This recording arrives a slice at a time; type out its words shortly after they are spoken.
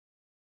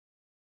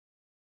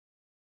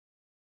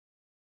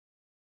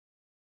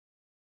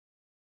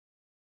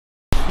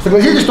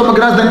Согласитесь, что мы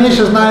гораздо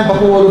меньше знаем по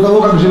поводу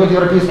того, как живет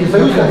Европейский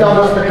Союз, хотя у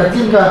нас эта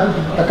картинка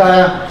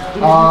такая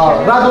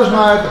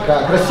радужная,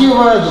 такая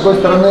красивая, с другой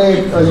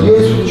стороны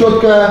есть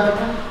четкое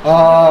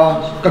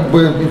как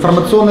бы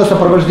информационное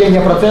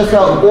сопровождение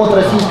процесса от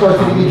российского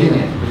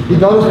телевидения и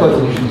белорусского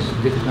телевидения.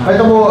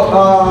 Поэтому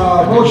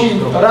мы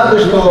очень рады,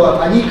 что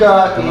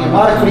Аника и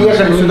Марк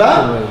приехали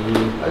сюда.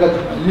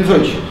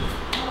 Лизович,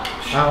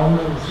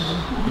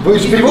 вы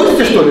же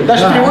переводите, что ли?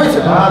 Дальше переводите?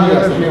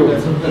 Ясно,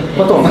 переводите.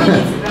 Потом.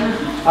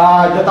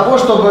 Для того,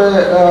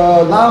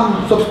 чтобы нам,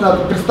 собственно,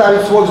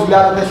 представить свой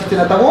взгляд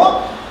относительно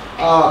того,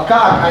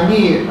 как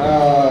они,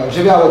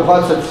 живя в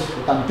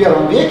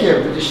 21 веке,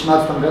 в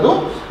 2017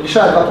 году,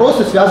 решают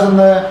вопросы,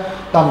 связанные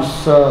там,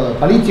 с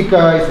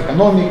политикой, с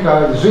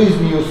экономикой, с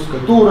жизнью, с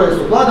культурой,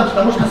 с укладом,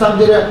 потому что, на самом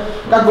деле,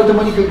 как бы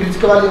мы ни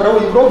критиковали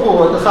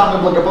Европу, это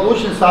самый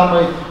благополучный,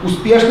 самый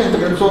успешный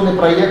интеграционный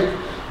проект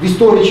в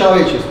истории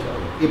человечества.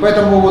 И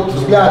поэтому вот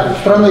взгляд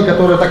страны,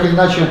 которая так или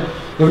иначе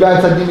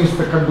является одним из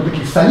как бы,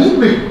 таких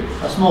солидных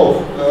основ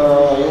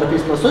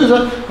Европейского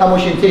Союза, нам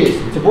очень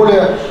интересно. Тем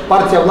более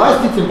партия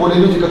власти, тем более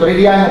люди, которые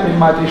реально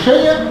принимают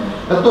решения,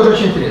 это тоже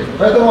очень интересно.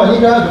 Поэтому они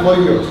говорят,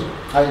 много yours.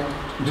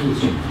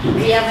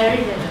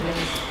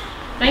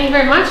 Thank you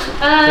very much.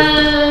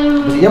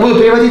 Я буду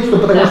переводить,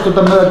 потому что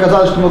там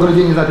оказалось, что много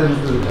людей не знают этот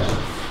язык.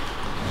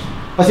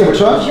 Спасибо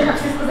большое.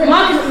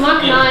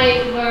 Mark and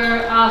I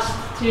were asked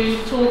to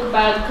talk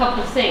about a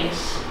couple of things.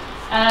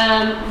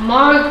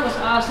 Mark was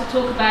asked to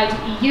talk about the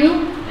EU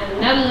and the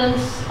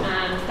Netherlands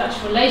and Dutch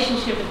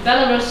relationship with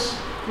Belarus,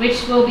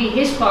 which will be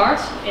his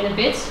part in a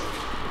bit.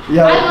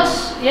 Я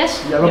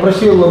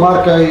попросил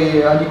Марка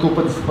и Анику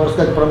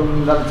рассказать про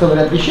целый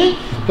ряд вещей,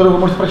 которые вы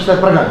можете прочитать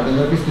в программе. Это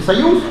Европейский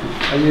Союз,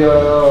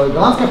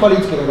 голландская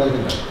политика и так далее.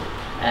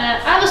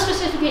 I was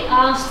specifically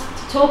asked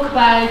to talk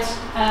about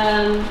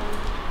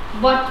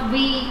what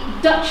we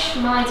Dutch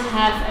might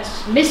have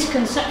as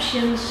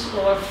misconceptions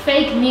or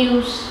fake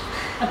news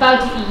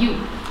about the EU.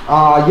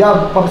 Я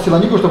попросил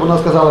Анику, чтобы она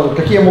сказала,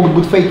 какие могут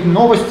быть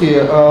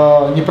фейк-новости,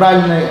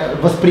 неправильное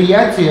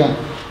восприятие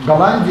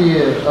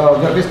Голландии,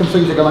 в Европейском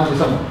Союзе Голландии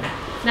самой.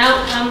 Now,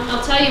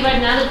 I'll tell you right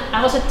now that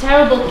I was a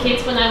terrible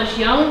kid when I was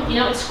young.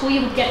 You know, at school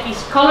you would get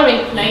these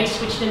coloring plates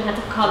which didn't have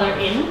the color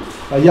in.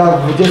 Я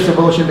в детстве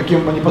был очень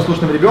таким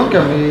непослушным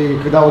ребенком, и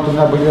когда вот у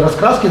меня были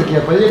раскраски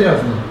такие, поели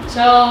разные.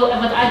 So,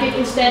 what I did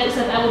instead is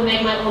that I would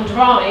make my own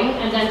drawing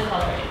and then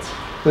color it.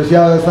 То есть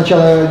я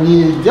сначала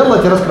не делал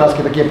эти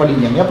раскраски такие по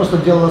линиям, я просто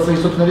делал свои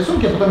собственные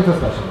рисунки, а потом их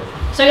раскрашивал.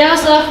 So,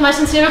 Jaroslav, my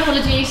sincere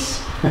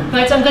apologies,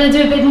 but I'm going to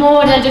do a bit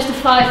more than just the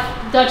 5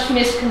 Dutch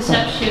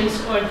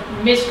misconceptions or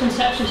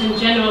misconceptions in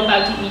general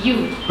about the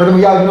EU. Поэтому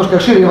я немножко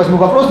шире возьму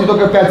вопрос, не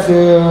только 5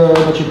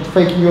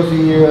 фейк-ньюс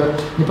и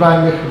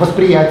неправильных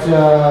восприятий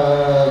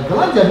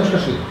Голландии, а немножко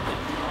шире.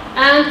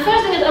 And the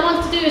first thing that I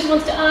wanted to do is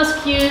to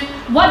ask you,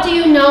 what do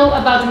you know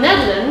about the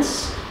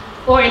Netherlands,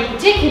 or in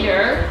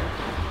particular,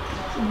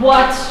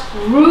 what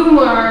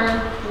rumor,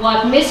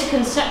 what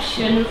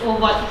misconception, or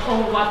what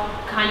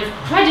kind of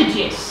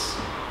prejudice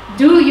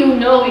do you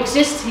know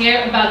exist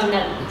here about the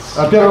Netherlands?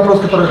 Первый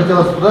вопрос, который я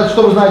хотел задать,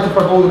 что вы знаете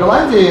про поводу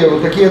Голландии,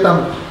 какие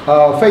там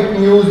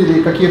фейк-ньюс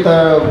или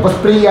какие-то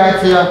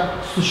восприятия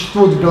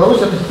существуют в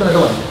Беларуси относительно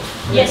Голландии?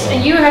 Yes,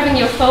 and you're having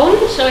your phone,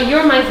 so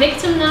you're my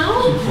victim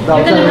now.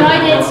 You're going to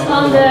write it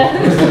on the...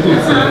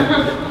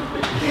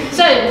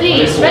 So,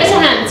 please, raise a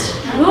hand.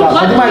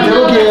 What do we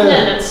know about the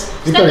Netherlands?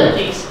 Stand up,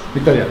 please.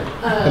 Виктория.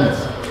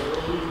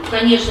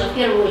 Конечно, в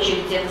первую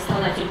очередь, это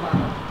страна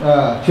тюльпанов.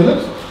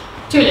 Tulips?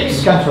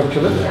 Tulips. Country of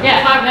tulips?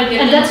 Yeah,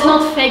 and that's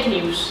not fake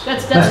news.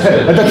 That's true.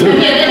 Это true.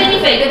 Нет, это не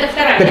фейк, это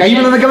вторая часть. Так, а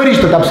именно она говорит,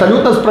 что это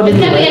абсолютно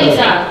справедливо. Да, это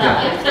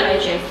вторая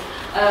часть.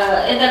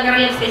 Это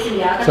королевская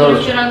семья,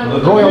 которая вчера...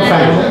 Royal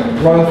family.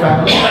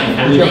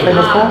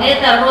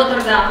 Это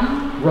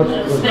Роттердам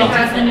с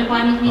прекрасными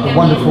памятниками.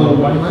 Wonderful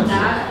monuments.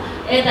 Да.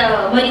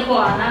 Это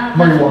марихуана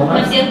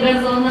на всех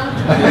газонах.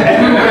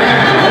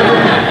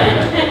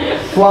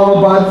 Flower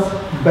buds,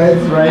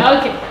 beds, right?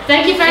 Okay,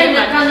 thank you very much.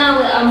 Это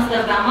каналы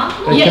Амстердама.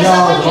 Yes.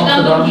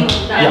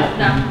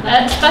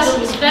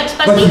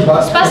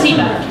 Спасибо.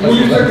 Спасибо.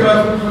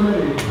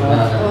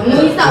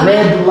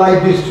 Red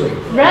light district.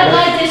 Red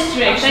light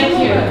district, thank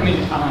you.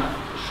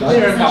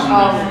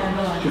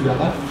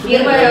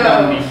 Первая...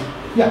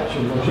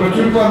 Про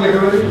тюльпаны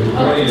говорили?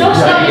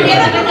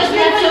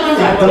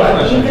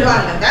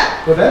 Нидерландов, да?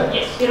 What that?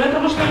 Yes. Первая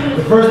промышленная революция.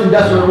 The first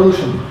industrial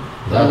revolution.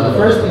 The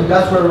first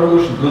industrial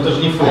revolution. Ну это же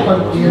не фейк.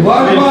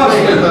 Бомбас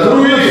это!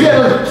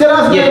 Все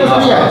разные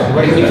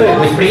восприятия.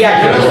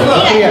 Восприятие.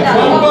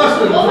 Бомбас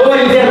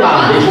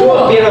Нидерланды.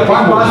 Что первое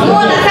Ну, на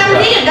самом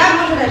деле, да,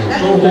 можно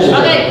дальше, да?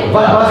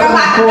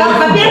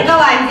 Во-первых,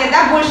 Голландия, да,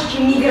 больше,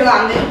 чем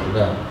Нидерланды.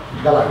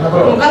 Ну,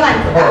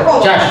 Голландия, да,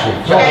 Чаще.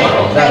 Голландия.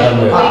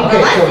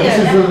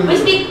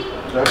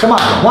 Come on,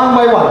 one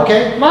by one,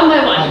 okay? One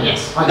by one,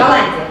 yes.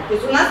 Голландия. То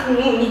есть у нас,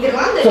 ну,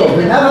 Нидерланды. So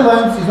the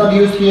Netherlands is not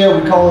used here.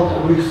 We call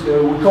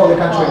the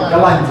country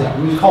Голландия.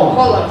 We use Holland.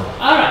 Holland.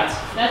 All right,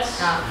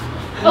 that's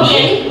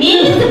okay.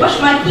 Мельницы,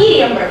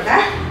 башмаки, рембрандт,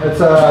 да? It's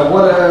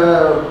what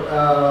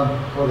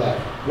that?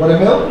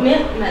 watermelon,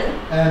 Melon.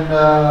 and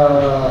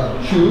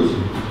shoes,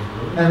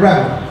 and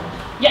ramen.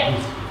 Yeah.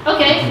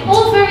 Okay.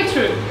 All very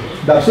true.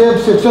 Да, все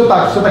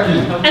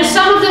такие. And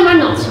some of them are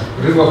not.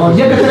 Рыба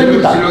Некоторые не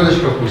так.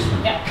 селедочка вкусная.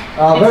 Yeah.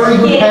 Very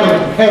good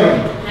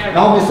herring.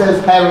 Naomi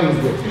says herring is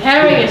good.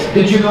 Herring is good.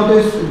 Did you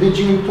notice, did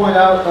you point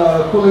out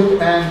Gullit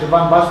and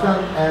Van Basten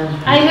and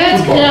I heard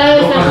football?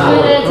 Cruyff and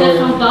Gullit and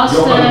Van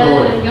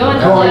Basten, Johan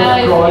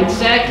Cruyff. Cruyff,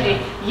 exactly.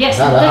 Yes,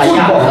 Да, that's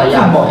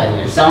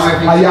Football. Самая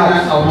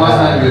эффективная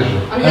алмазная биржа.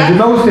 And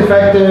the most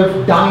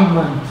effective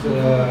diamond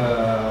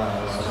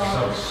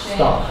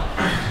stuff.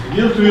 I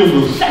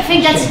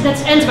think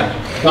that's Antwerp.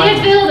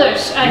 Geert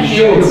Wilders, I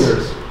heard.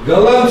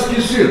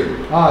 Голландский сыр.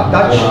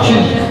 Dutch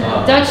cheese.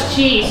 Dutch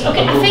cheese.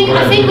 Okay, I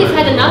think we've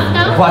had enough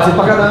now. Хватит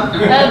пока, да?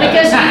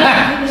 Because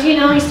you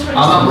know he's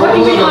Она working пробовала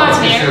really hard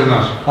голландский here. сыр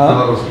наш,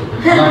 белорусский?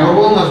 Она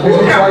пробовала наш Have you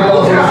tried our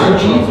белорусский Russian сыр?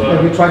 cheese?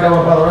 Have you tried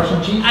our Belarusian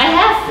cheese? I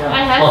have.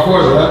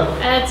 Похоже, да?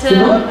 It's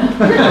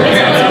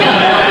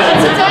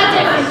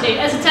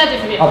a tad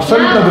different.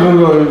 Абсолютно Now,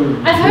 другой.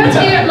 I've heard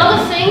here a lot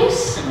of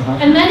things,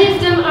 and many of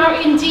them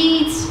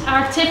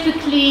are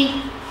typically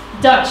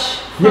Dutch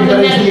from the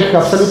Некоторые из них Netherlands,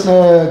 абсолютно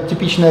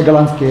типичные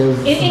голландские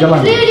с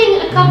Голландии. including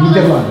a couple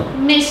Нидерландов. of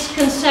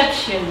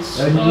misconceptions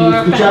Они or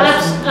perhaps включают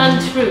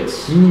untruths.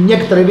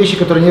 некоторые вещи,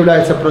 которые не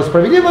являются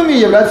справедливыми,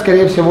 являются,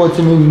 скорее всего,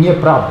 этими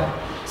неправдой.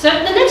 So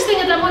the next thing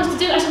that I wanted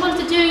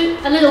to do,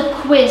 a little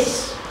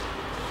quiz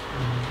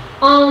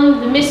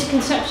on the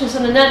misconceptions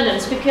on the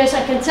Netherlands, because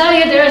I can tell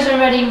you there's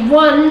already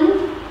one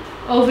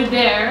over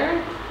there.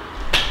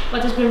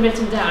 What has been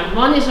written down?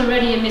 One is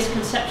already a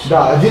misconception.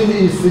 Да, один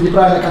из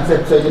неправильной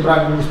концепций,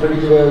 неправильное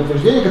несправедливое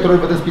утверждение, которое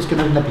в этом списке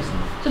написано.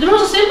 So the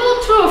rules are simple: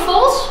 true or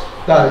false.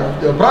 Да,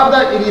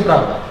 правда или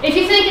неправда. If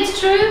you think it's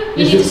true,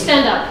 you need to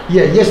stand up.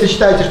 Если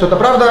считаете, что это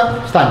правда,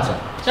 встаньте.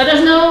 So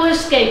there's no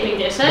escaping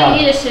this. Да.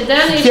 You either sit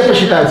down or you Все stand up.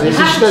 посчитаются. You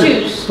Если have to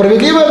считаете choose.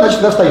 справедливо, значит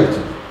тогда встаете.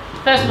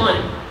 First one.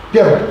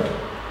 Первое.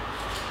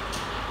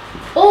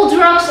 All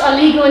drugs are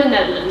legal in the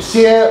Netherlands.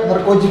 Все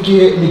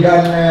наркотики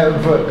легальные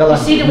в You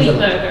see the Голландии. wheat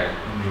burger.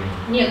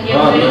 Нет, я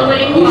говорю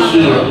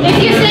марихуану. If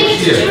you think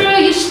it's true,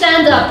 you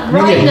stand up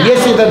right now.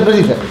 Если это,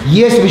 подождите,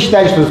 если вы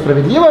считаете, что это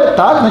справедливо,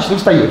 так, значит вы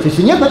встаете.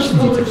 Если нет, значит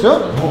сидите.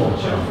 Все?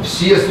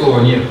 Все слова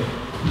нет.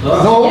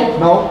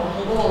 No.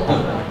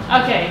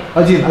 Okay.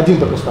 Один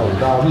только встал.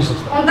 Да, Миша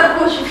встал. Он так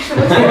хочет,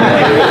 чтобы...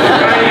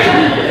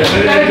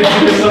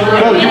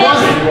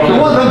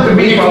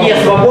 Не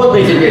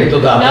свободны теперь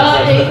туда. No,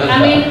 I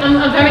mean,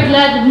 I'm very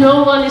glad that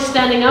no one is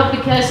standing up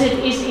because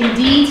it is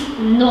indeed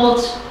not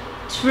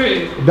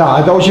true. Да,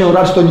 это очень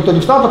рад, что никто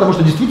не встал, потому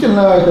что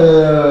действительно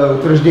это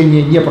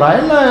утверждение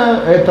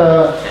неправильное.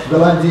 Это в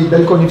Голландии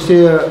далеко не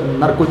все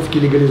наркотики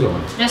легализованы.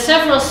 There are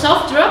several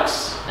soft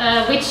drugs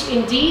which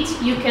indeed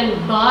you can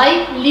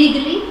buy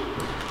legally.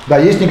 Да,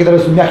 есть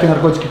некоторые мягкие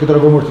наркотики,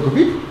 которые вы можете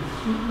купить.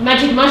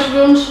 Magic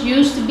mushrooms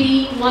used to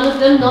be one of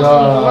them, not Да,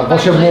 anymore.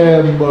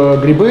 волшебные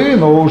грибы,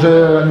 но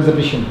уже они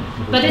запрещены.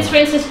 But it's, for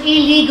instance,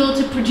 illegal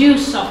to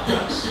produce soft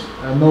drugs.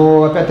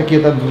 Но опять-таки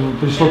это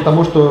пришло к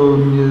тому, что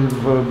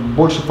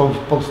больше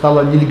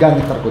стало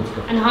нелегальных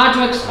наркотиков. And hard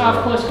drugs are,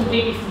 of course,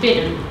 completely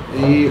forbidden.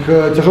 И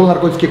тяжелые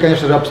наркотики,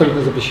 конечно же,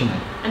 абсолютно запрещены.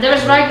 And there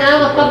is right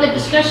now a public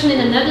discussion in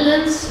the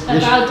Netherlands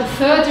about the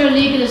further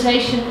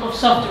legalization of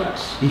soft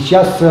drugs. И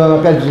сейчас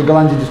опять в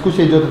Голландии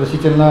дискуссия идет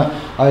относительно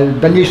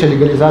дальнейшей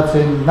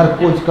легализации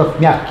наркотиков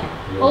мягких.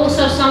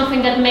 Also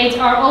something that made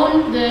our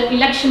own, the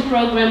election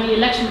program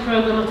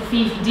of the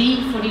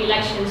VVD for the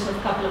elections a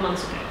couple of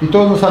months ago. И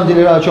то, на самом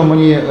деле, о чем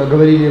они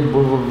говорили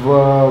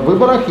в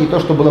выборах, и то,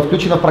 что было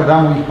включено в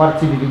программу их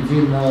партии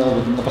VVD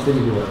на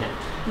последних выборах.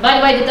 By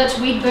the way, the Dutch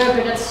wheat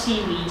burger, that's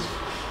seaweed.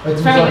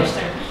 It's very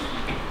hipster.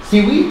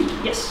 Seaweed?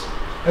 Yes.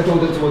 Это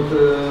вот эти вот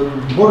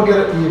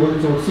бургер и вот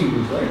эти вот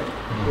seaweed, right?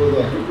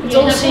 It's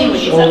all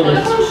seaweed.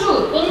 Это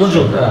кунжут.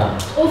 Кунжут, да.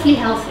 Awfully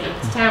healthy.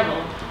 It's terrible.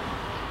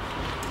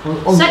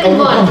 Он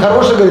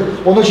хороший, говорит,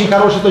 он очень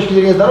хороший с точки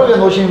зрения здоровья,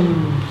 но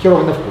очень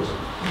херовый на вкус.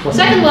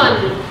 Second one.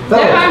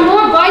 There are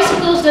more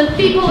bicycles than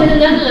people in the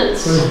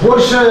Netherlands.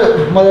 Больше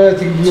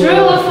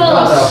True or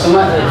false?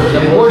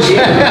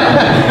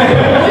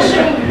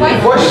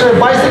 Больше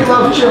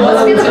байциклов, чем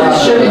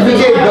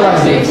людей в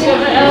Голландии.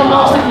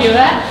 Most of you,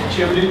 eh?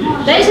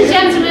 Ladies and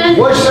gentlemen,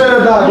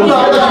 Больше, да,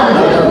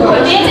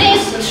 it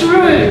is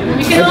true.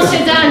 You can all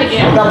sit down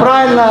again. да,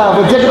 правильно.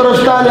 Вот те, которые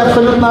встали,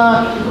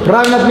 абсолютно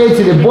правильно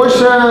отметили.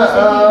 Больше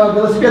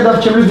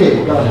велосипедов, чем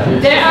людей.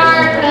 There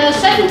are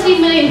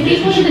 17 million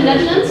people in the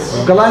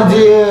Netherlands В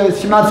Голландии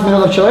 17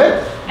 миллионов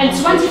человек, and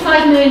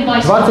 25 million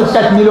bicycles.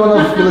 25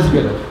 миллионов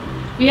велосипедов.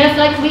 We have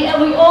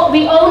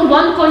we own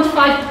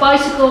 1.5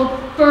 bicycle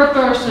per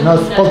person. У нас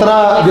in the полтора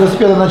Netherlands,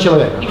 велосипеда на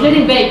человека,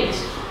 including babies.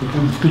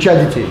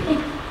 включая детей.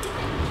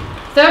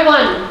 Third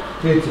one.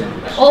 Третье.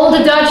 All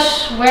the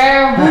Dutch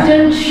wear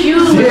wooden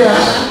shoes. Все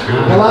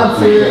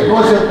голландцы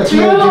носят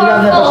такие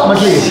деревянные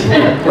башмаки.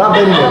 Правда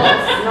или нет?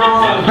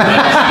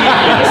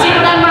 You see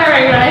what I'm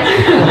wearing, right?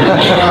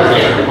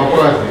 По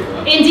празднику.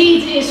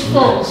 Indeed, is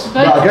false.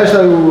 Да, But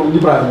конечно,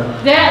 неправильно.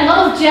 there are a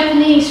lot of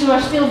Japanese who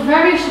are still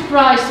very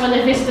surprised when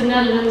they visit the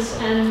Netherlands,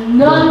 and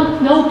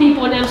no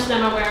people in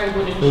Amsterdam are wearing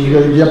wooden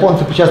shoes.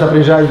 Японцы часто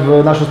приезжают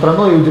в нашу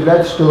страну и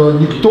удивляются, что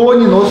никто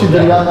не носит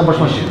деревянные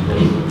башмаки.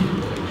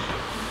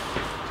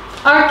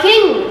 Our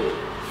king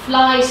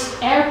flies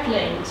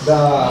airplanes.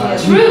 Да.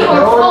 True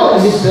or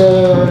false?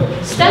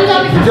 Stand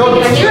up if you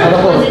think it's true.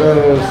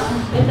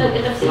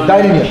 Да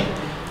или нет?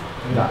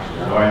 Да.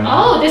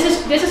 Oh, this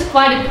is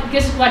quite a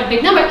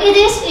big number. It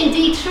is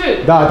indeed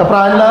true. Да, это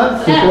правильно.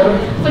 Супер.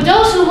 For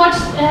those who watch,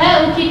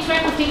 who keep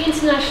track of the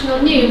international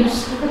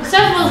news,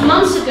 several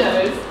months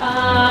ago,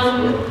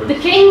 the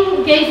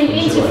king gave an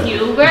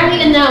interview where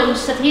he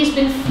announced that he's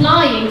been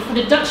flying for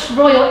the Dutch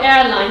Royal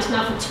Airlines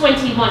now for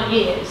 21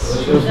 years.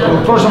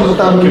 В прошлом,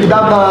 там,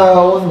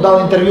 недавно он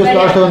дал интервью,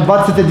 сказал, что он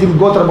 21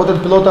 год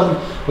работает пилотом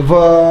в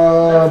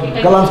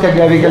голландской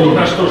авиакомпании.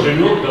 На что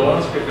живет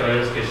голландская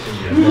королевская семья?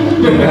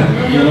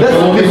 That's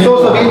the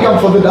source of income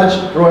for the Dutch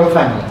royal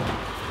family.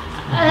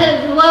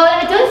 Well,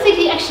 I don't think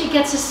he actually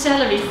gets a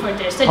salary for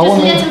this. They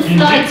just let him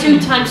fly 2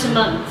 times a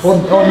month.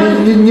 Он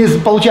не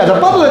получает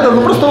зарплату, это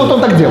просто вот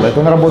он так делает,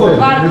 он работает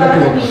 2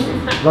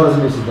 раза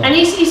в месяц. And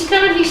he's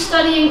currently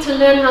studying to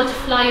learn how to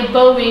fly a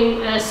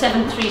Boeing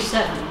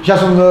 737.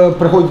 Сейчас он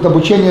проходит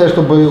обучение,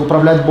 чтобы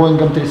управлять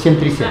Боингом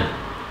 737.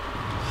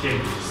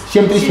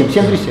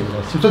 737.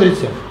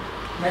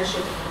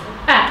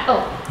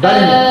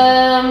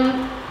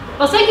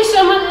 Well, thank you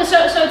so much. So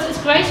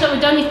it's great. So we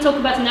don't need to talk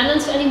about the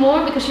Netherlands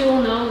anymore because you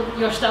all know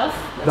your stuff.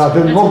 Да,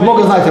 ты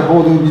много знаете по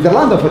поводу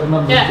Нидерландов, это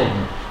нам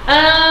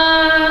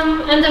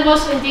and there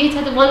was indeed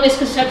the one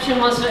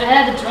misconception was the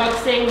drug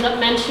thing not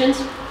mentioned.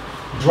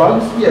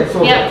 Drugs? Yeah,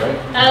 so yeah. Right?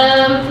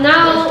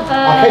 Now.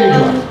 Heavy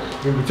drugs.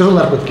 Тяжелые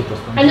наркотики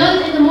просто. I know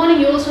that in the morning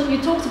you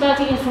talked about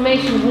the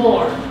information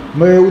war.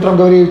 Мы утром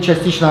говорили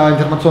частично о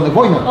информационных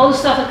войнах. All the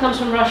stuff that comes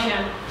from Russia.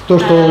 То,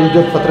 что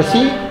идет от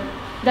России.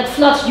 That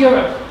floods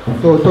Europe.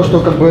 То, что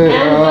как бы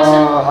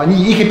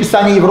их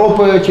описание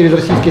Европы через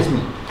российские СМИ.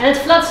 And it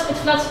floods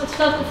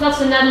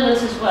the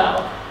Netherlands as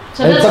well.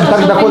 So that's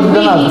something we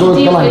need to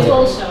deal with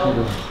also.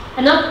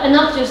 And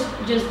not just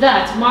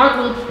that. Mark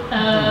will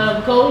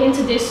go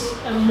into this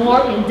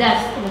more in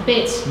depth in a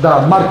bit. Да,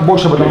 Марк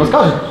больше об этом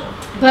расскажет.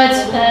 But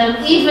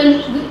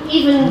even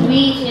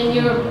we in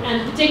Europe,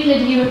 and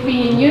particularly the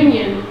European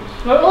Union,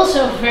 we're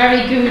also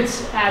very good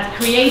at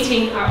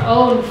creating our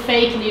own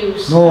fake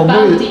news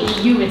about the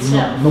EU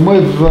itself. Но мы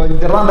в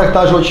Нидерландах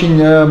также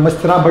очень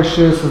мастера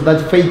большие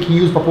создать фейк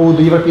ньюс по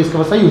поводу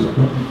Европейского союза.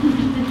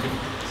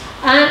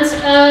 And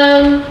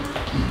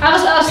I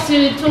was asked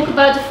to talk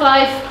about the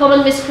 5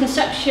 common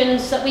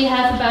misconceptions that we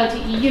have about the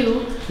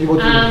EU. И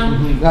вот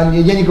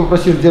я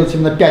попросил сделать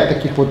именно 5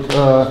 таких вот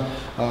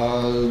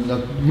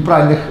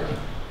неправильных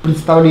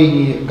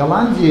представлений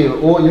Голландии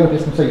о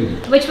Европейском Союзе.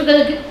 Which we're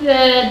going to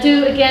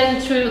do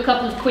again through a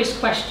couple of quiz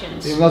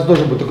questions. И у нас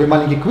должен быть такой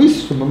маленький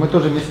квиз, чтобы мы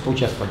тоже вместе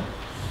поучаствовали.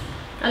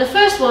 And the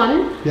first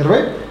one.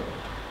 Первый.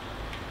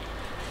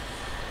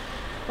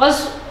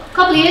 Was a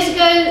couple of years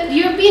ago, the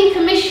European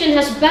Commission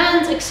has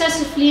banned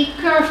excessively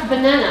curved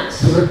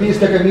bananas.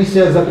 Европейская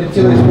комиссия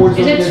запретила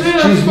использование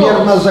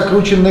чрезмерно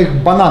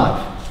закрученных бананов.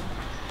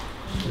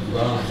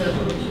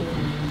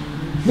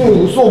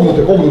 Ну,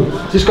 согнутый,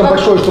 слишком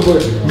большой, чтобы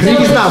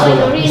кривизна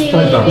была.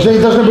 Уже они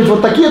должны быть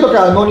вот такие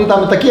только, но они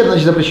там и такие,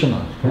 значит запрещено.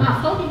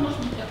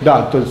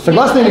 Да, то есть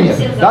согласны или нет?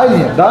 Да или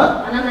нет?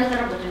 Да? Она на это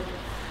работает.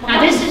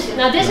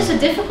 Now this is a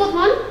difficult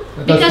one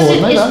because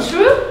it is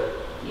true,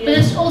 but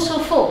it's also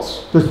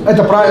false. То есть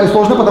это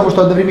сложно, потому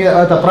что одновременно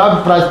это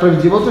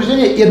справедливое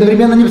утверждение и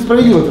одновременно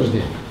несправедливое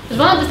утверждение.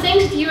 One of the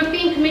things that the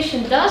European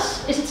Commission does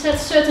is it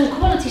sets certain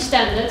quality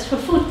standards for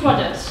food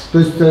products. То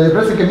есть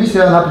Европейская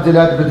комиссия она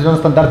определяет определенные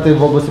стандарты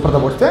в области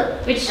продовольствия.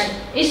 Which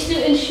is to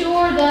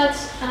ensure that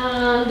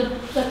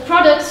the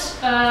products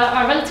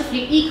are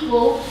relatively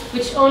equal,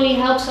 which only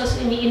helps us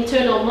in the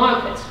internal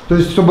market. То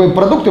есть чтобы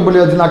продукты были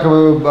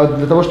одинаковые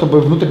для того, чтобы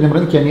в внутреннем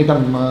рынке они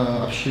там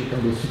вообще как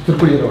бы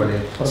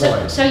циркулировали,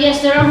 продавались. So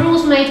yes, there are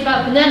rules made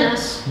about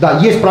bananas. Да,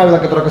 есть правила,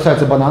 которые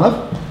касаются бананов.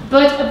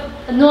 But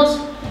not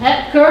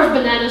curved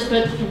bananas,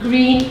 but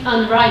green,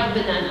 unripe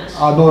bananas.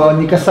 Но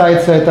не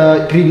касается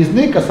это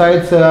кривизны,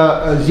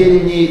 касается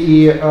зелени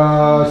и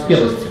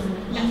спелости.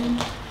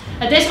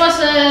 This was,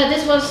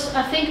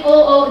 I think,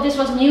 this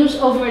was news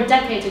over a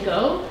decade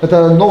ago.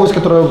 Это новость,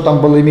 которая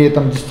там была, имеет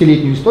там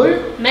десятилетнюю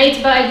историю.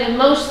 Made by the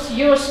most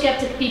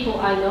Eurosceptic people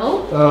I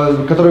know.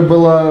 Которая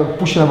была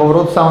пущена в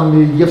оборот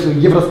самыми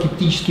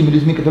евроскептическими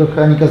людьми, которых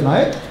Аника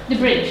знает. The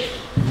British.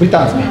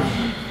 Британские.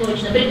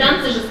 Точно.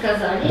 Британцы же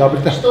сказали,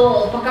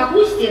 что по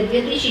капусте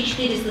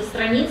 2400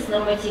 страниц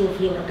нормативов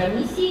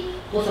Еврокомиссии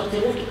по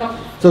сортировке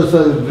капусты. So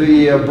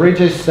the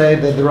British say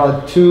that there are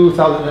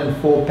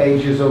 2004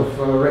 pages of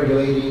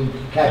regulating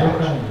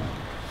cabbage.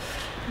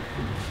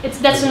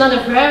 That's another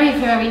very,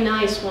 very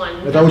nice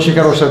one. Это очень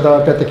хороший, это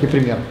опять-таки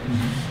пример.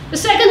 The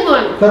second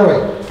one.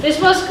 Второй. This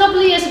was a couple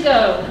of years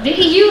ago. The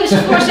EU is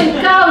forcing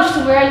cows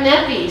to wear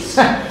nappies.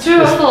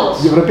 True or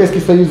false?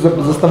 Европейский союз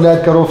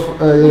заставляет коров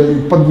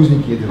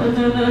подгузники одевать.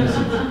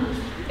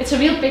 It's a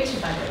real picture,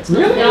 by the way. It's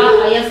not-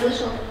 Да, а я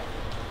слышала.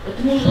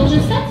 Это мы уже должны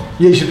встать?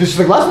 Если ты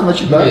согласна,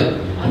 значит да. А я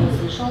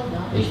слышала, да.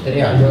 Это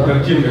реально.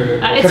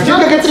 It's Картинка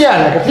not- как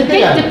реально, The, картинка the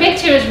реально.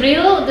 picture is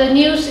real. The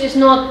news is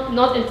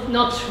not.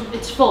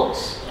 It's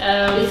false.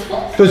 It's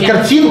false. То есть Yeah.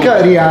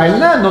 картинка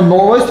реальная, но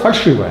новость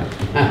фальшивая.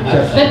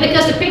 But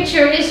because the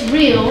picture is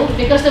real,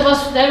 because there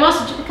was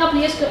a couple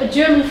of years ago a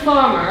German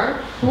farmer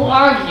who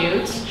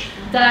argued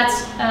that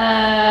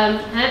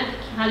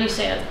how do you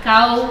say it?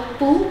 Cow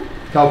poo.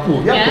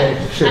 Калпу, я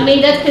Yeah. I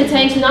mean that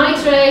contains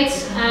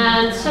nitrates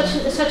and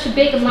such a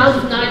big amount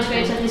of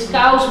nitrates that his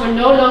cows were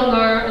no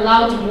longer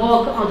allowed to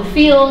walk on the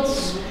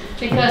fields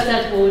because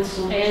that would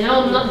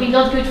not be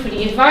good for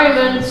the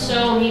environment.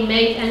 So he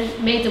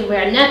made them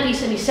wear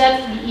nappies, and he said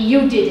the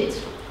EU did it.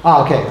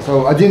 Окей.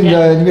 So, один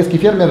немецкий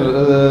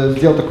фермер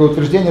сделал такое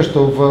утверждение,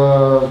 что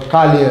в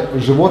кале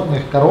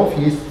животных, коров,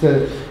 есть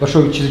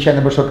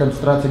чрезвычайно большая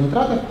концентрация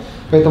нитратов,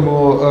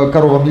 поэтому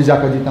коровам нельзя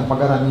ходить там по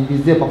горам и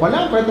везде по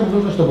полям, поэтому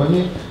нужно, чтобы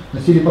они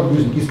носили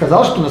подгузники. И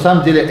сказал, что на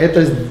самом деле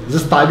это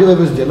заставило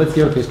его сделать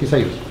Европейский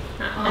Союз.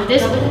 А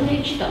я об этом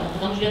не читала,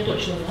 потому что я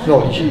точно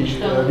знаю.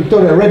 So,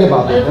 Victoria read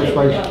about it. That's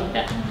why.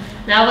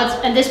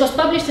 And this was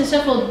published in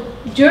several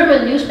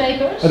German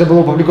newspapers. Это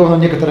было опубликовано в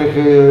некоторых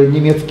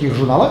немецких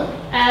журналах.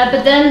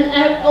 But then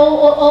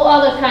all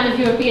other kind of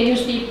European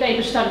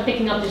newspapers started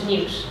picking up this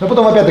news. Но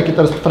потом опять-таки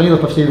это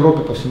распространилось по всей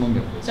Европе, по всему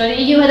миру. So the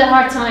EU had a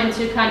hard time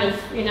to kind of,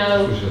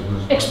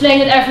 explain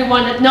to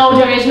everyone that no,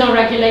 there is no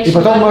regulation. И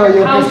потом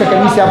Европейская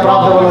комиссия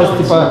оправдывалась,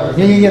 типа,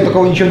 не,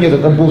 такого ничего нет,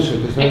 это bullshit.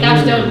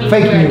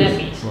 Fake news.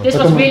 This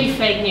was really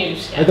fake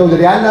news. Yeah. Это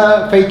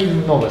реально фейк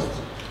новость.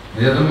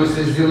 Я думаю,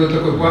 если сделают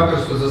такой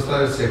памперс, что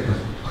заставит всех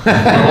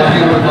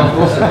пролоббировать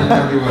вопросы, не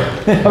набивать.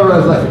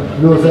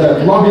 There was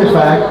a lobby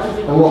effect,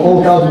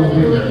 all cows will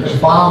be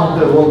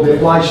bound, will be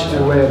obliged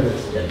to wear this.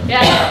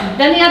 Yeah.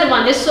 Then the other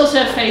one, this is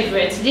also a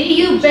favorite. The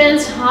EU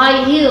bans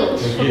high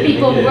heels for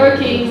people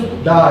working.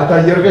 Да,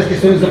 это Европейский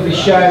Союз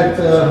запрещает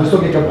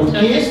высокие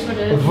каблуки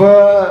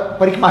в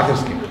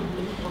парикмахерских.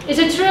 Is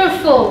it true or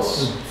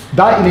false?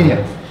 Да или нет?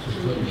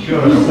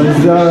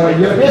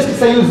 Европейский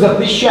Союз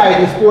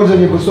запрещает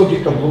использование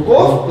высоких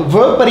каблуков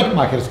в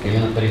парикмахерской.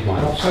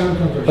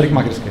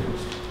 Парикмахерской.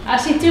 I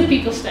see two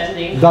people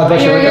standing. Да, два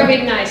человека. You're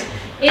being nice.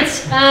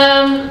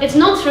 It's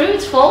not true.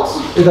 It's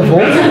false. Это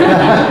false?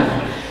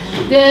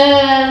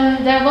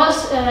 There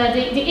was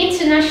the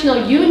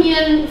International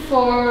Union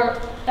for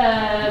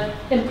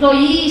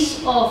employees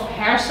of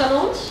hair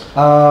salons.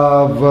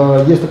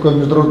 Есть такой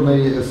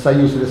международный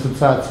союз или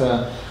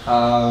ассоциация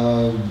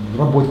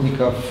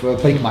работников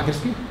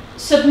парикмахерских.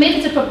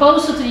 Submitted a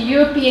proposal to the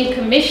European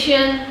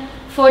Commission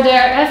for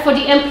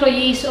the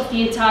employees of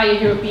the entire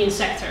European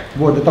sector.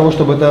 Вот, для того,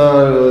 чтобы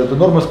эту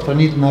норму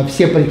распространить на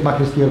все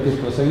парикмахерские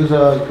Европейского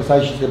Союза,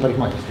 касающиеся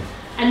парикмахерских.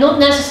 And not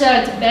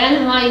necessarily to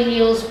ban high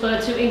heels,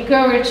 but to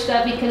encourage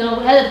that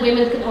that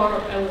women can, or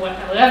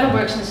whoever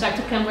works in the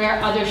sector can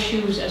wear other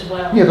shoes as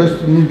well. Нет, то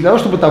есть не для того,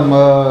 чтобы там,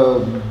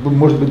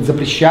 может быть,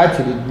 запрещать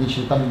или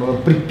ничего там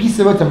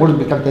предписывать, а может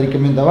быть как-то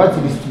рекомендовать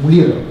или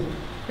стимулировать.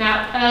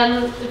 Now,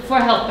 for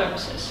health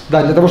purposes.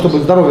 Да, для того, чтобы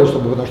здоровье,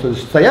 потому что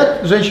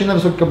стоят женщины на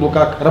высоких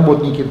каблуках,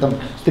 работники там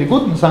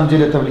стригут, на самом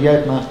деле это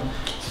влияет на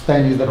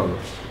состояние здоровья.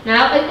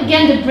 Now,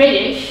 again, the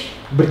British.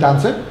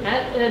 Британцы.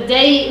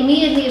 They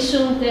immediately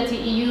assumed that the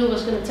EU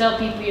was going to tell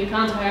people you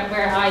can't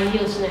wear high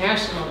heels in a hair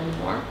salon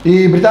anymore.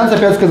 И британцы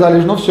опять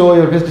сказали, ну все,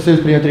 Европейский Союз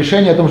примет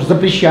решение о том, что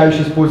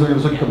запрещающее использование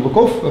высоких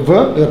каблуков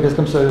в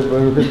Европейском Союзе.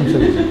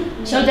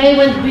 So they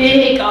went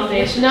big on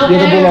this. No, и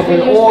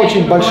это была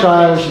очень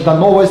большая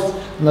новость,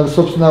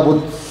 собственно,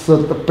 вот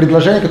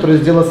предложение, которое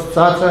сделала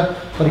ассоциация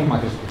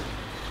парикмахерских.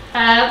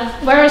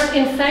 Whereas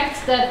in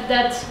fact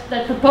that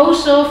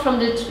proposal from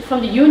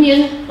the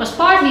union was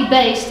partly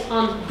based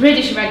on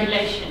British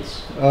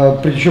regulations.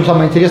 Причем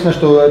самое интересное,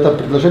 что это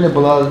предложение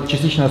было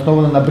частично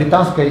основано на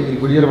британском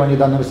регулировании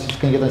данного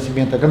конкретного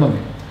сегмента экономики.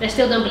 They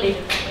still don't believe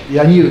it. И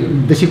они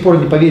до сих пор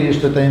не поверили,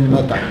 что это именно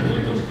так.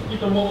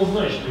 Это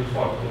малозначные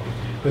факты.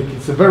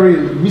 It's a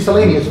very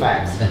miscellaneous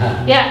facts.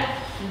 Yeah.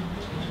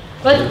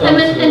 But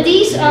and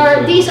these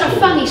are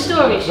funny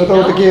stories. Это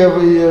вот такие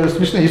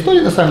смешные истории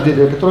на самом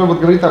деле, которые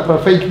вот говорят про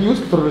fake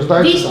news, которые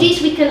рождаются.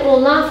 These we can all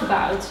laugh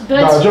about,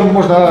 but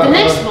the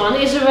next one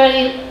is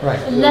already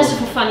less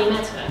of a funny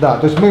matter. Да,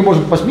 то есть мы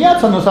можем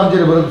посмеяться, но на самом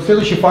деле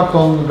следующий факт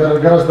он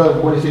гораздо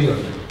более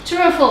серьезный.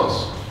 True or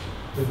false?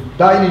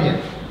 Да или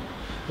нет?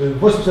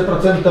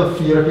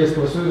 80%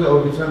 Европейского Союза,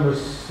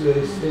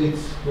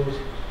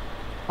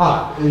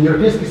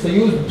 Европейский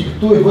Союз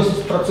диктует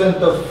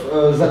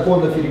 80%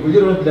 законов и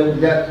регулирования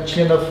для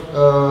членов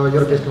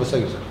Европейского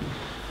Союза.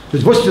 То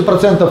есть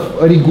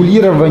 80%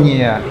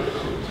 регулирования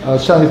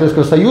членов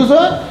Европейского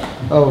Союза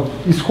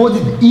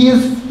исходит из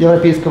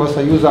Европейского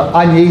Союза,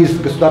 а не из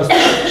государств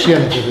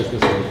членов Европейского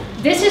Союза.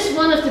 This is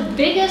one of the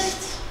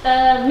biggest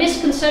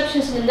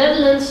misconceptions in the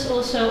Netherlands,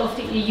 also of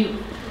the EU.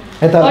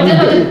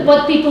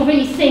 What people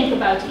really think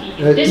about the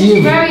EU. This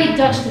is very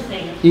Dutch to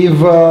think. И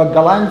в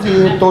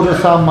Голландии то же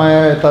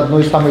самое, это одно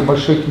из самых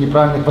больших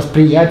неправильных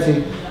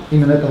восприятий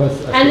именно этого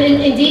аспекта.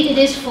 And indeed it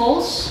is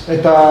false.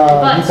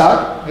 Это не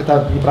так,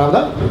 это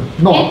неправда,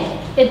 но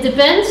it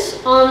depends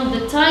on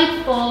the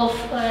type of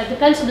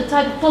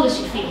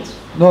policy field.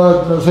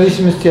 Но в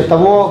зависимости от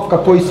того, в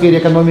какой сфере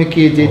экономики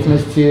и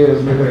деятельности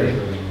мы говорим.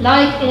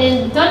 Like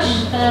in Dutch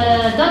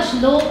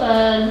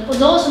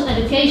laws and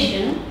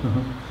education,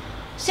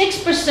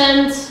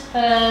 6%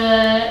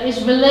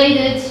 is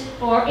related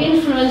or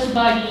influenced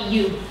by the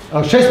EU.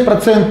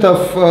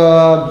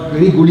 6%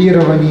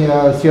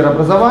 регулирования сферы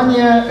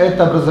образования –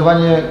 это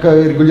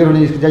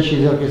регулирование, исходящее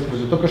из Европейского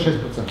Союза, только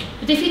 6%.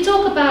 But if you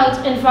talk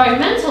about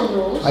environmental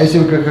laws, а если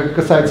вы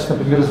касаетесь,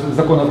 например,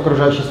 законов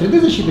окружающей среды,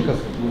 защиты,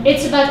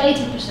 it's about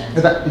 80%.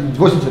 Это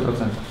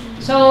 80%.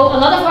 So a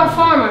lot of our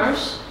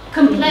farmers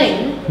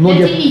complain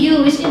that the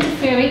EU is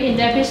interfering in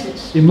their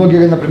business. И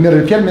многие,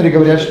 например, фермеры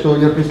говорят, что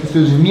Европейский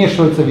Союз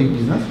вмешивается в их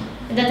бизнес.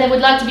 That they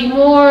would like to be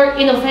more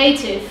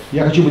innovative.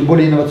 Я хочу быть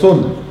более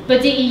инновационным.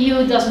 But the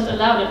EU doesn't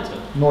allow them to.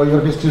 Но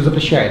Европейский Союз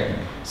запрещает.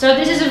 So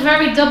this is a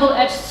very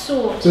double-edged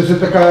sword. То есть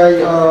это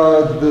такая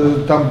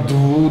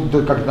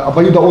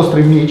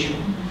обоюдоострый меч.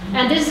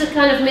 And this is a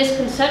kind of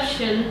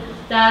misconception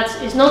that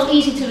is not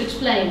easy to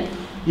explain.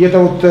 И это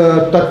вот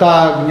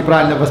та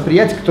неправильное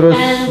восприятие, которое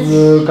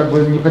как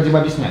бы необходимо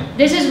объяснять.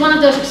 This is one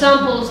of those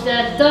examples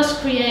that does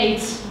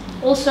create,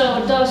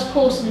 also does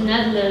cause in the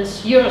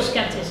Netherlands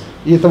Euroscepticism.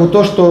 И это вот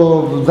то,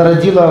 что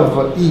зародило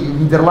в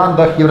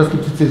Нидерландах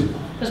евроскептицизм.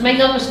 Because make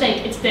no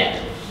mistake, it's there.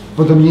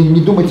 Поэтому не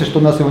думайте, что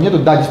у нас его нету.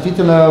 Да,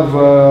 действительно,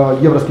 в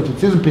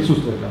евроскептицизм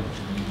присутствует.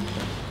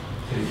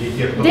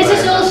 This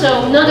is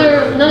also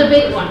another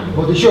big one.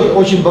 Вот еще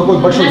очень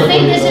большой. I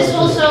think this is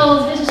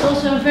also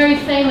a very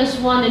famous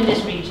one in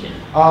this region.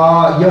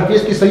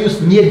 Европейский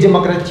Союз не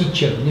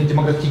демократичен.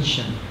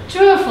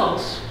 True or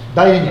false?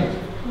 Да или нет?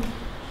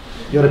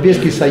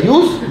 Европейский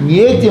Союз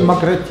не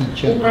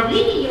демократичен.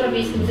 Управление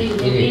Европейским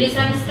Союзом или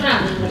сами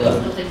страны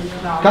Европейского Союза?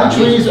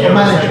 Countries or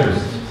managers?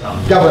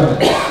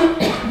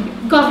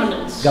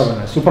 Governance.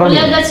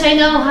 Управление. Let's say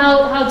now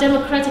how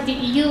democratic the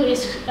EU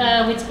is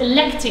with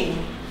electing.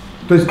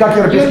 То есть как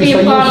Европейский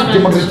Союз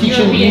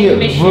демократичен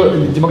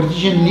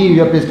ли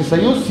Европейский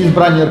Союз с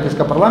избранием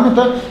Европейского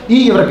парламента и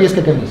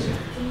Европейской комиссии?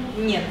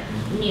 Нет,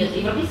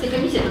 Европейская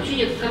комиссия это вообще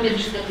идет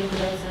коммерческая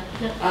организация.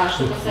 А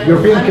что касается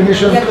European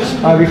Commission,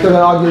 Victor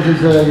argues is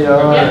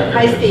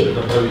high state.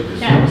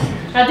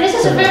 Now this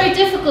is a very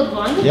difficult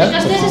one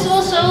because this is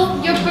also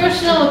your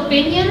personal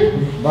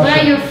opinion,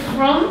 where you're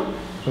from.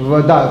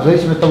 Да, в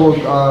зависимости от того,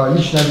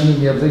 личное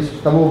мнение, в зависимости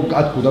от того,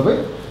 откуда вы.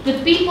 The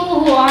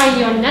people who are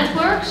your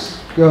networks.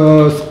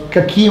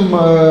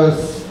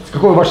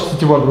 Какое ваше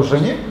сетевое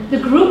окружение? The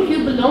group you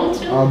belong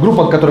to.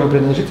 Группа, к которой вы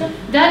принадлежите.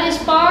 That is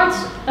part.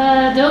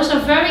 Those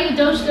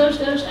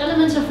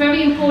elements are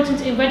very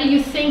important in whether you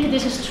think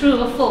this is true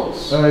or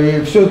false.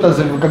 И все это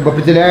как бы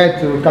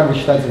определяет, как вы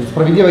считаете,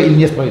 справедливо или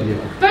несправедливо.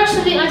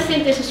 Personally, I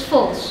think this is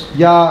false.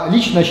 Я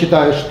лично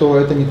считаю, что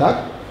это не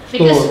так.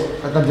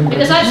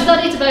 Because I've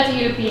studied about the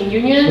European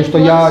Union. Потому что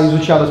я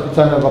изучала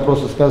специально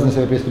вопросы, связанные с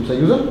Европейским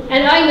Союзом.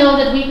 And I know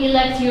that we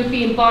elect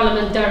European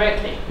Parliament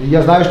directly.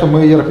 Я знаю, что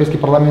мы Европейский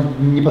парламент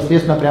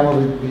непосредственно прямо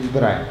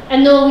избираем.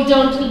 And no, we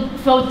don't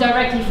vote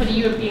directly for the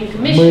European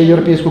Commission. Мы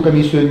Европейскую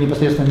комиссию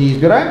непосредственно не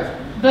избираем.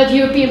 But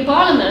European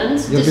Parliament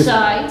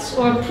decides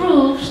or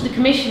approves the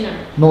commissioner.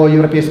 Но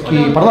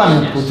Европейский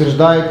парламент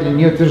утверждает или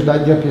не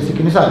утверждает Европейский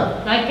комиссар.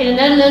 Like in the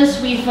Netherlands,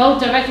 we vote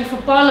directly for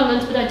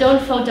Parliament, but I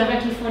don't vote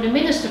directly for the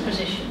minister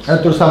positions.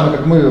 Это то же самое,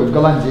 как мы в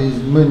Голландии,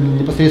 мы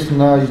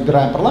непосредственно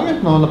избираем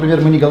парламент, но,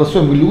 например, мы не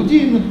голосуем, мы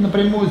люди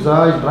напрямую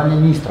за избрание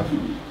министров.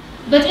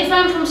 But if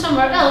I'm from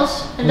somewhere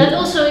else, and that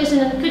also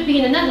could be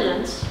in the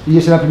Netherlands.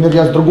 Если, например,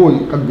 я с другой,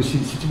 как бы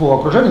сетевого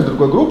окружения, с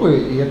другой группы,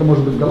 и это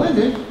может быть в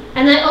Голландии.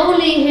 And I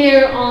only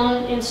hear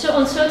on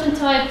certain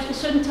type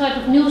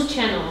of news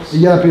channels.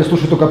 Я, например,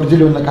 слушаю только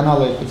определенные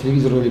каналы по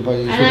телевизору или по.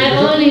 And I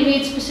only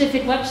read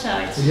specific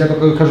websites. Я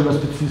только хожу на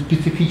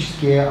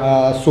специфические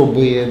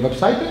особые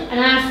веб-сайты.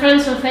 And I have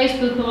friends on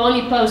Facebook who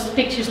only post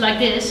pictures like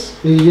this.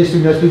 И если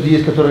у меня люди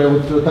есть, которые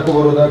вот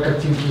такого рода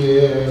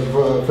картинки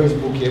в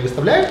Фейсбуке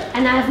выставляют.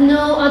 And I have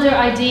no other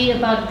idea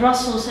about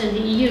Brussels and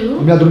the EU.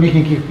 У меня других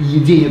никаких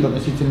идей нет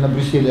относительно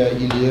Брюсселя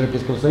или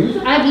Европейского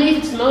Союза. I believe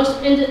it's the most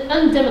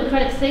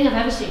undemocratic thing I've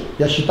ever seen.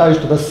 Я считаю,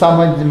 что это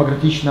самое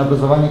демократичное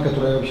образование,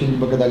 которое я вообще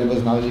когда-либо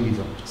знал или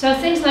видел. So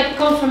things like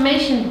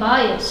confirmation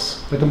bias.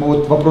 Поэтому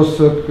вот вопрос,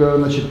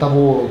 значит,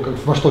 того,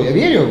 во что я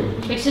верю.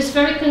 Which is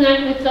very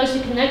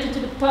closely connected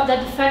to the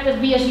fact that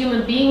we as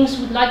human beings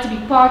would like to be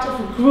part of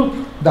a group.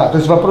 Да, то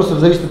есть вопрос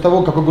зависит от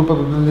того, какой группе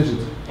вы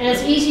принадлежите. And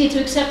it's easier to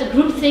accept a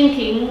group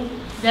thinking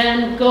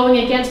than going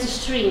against the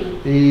stream.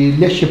 И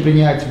легче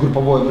принять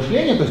групповое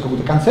мышление, то есть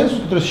какой-то консенсус,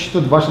 который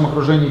существует в вашем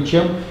окружении,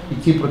 чем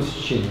идти против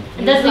течения.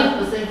 Посадите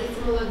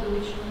молодого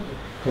человека.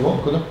 Кого?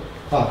 Куда?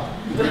 Oh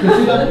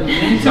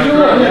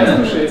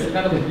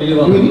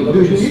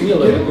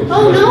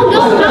no.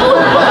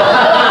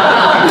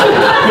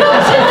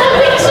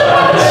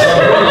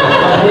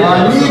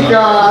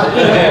 Аника!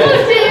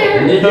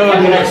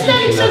 Everyone's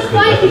standing so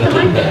quietly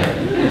behind me.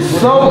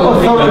 So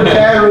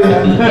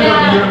authoritarian.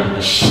 Yeah.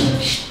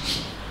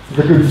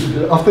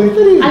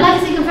 Авторитаризм. I like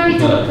to think I'm very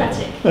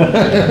democratic.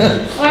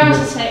 Or I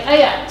must say, oh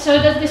yeah, so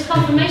that this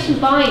confirmation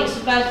bias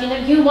about,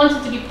 you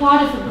wanted to be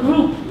part of a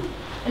group,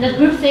 and that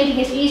group thinking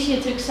is easier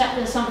to accept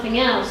than something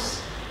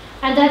else.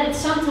 And that it's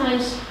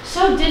sometimes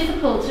so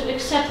difficult to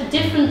accept a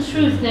different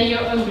truth than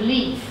your own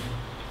belief.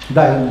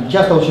 Да,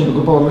 часто очень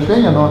групповое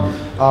мышление, но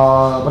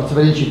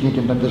противоречит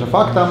неким там даже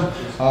фактам,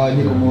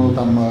 некому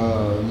там,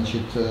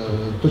 значит,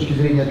 точки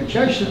зрения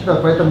отличающихся,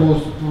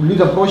 поэтому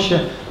людям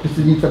проще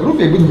присоединиться к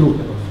группе и быть в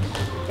группе.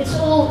 It's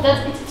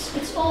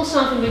all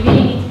something we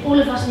really need, all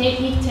of us need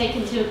to take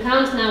into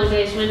account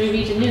nowadays when we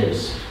read the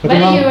news.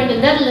 Whether you're in the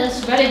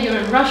Netherlands, whether you're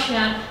in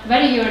Russia,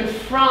 whether you're in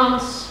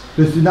France.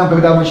 То есть нам,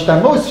 когда мы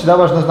читаем новости, всегда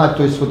важно знать,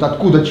 то есть вот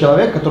откуда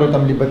человек, который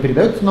там либо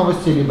передает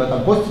новости, либо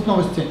там постит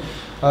новости,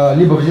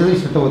 либо в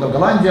зависимости от того, там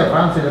Голландия,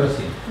 Франция или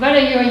Россия.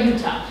 Whether you're in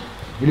Utah.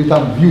 Или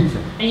там в Юте.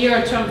 And you're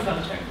a Trump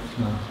voter.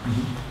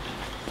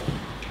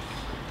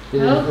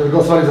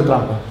 Голосовали за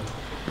Трампа.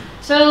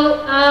 So,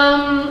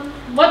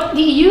 what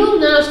the EU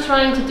now is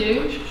trying to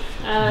do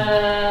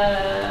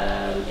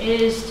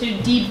is to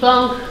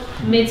debunk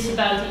myths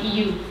about the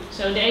EU.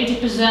 So the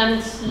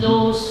 80%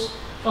 laws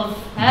of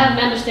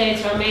member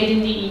states are made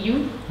in the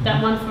EU.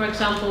 That one, for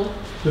example.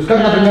 То есть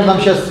как, например, нам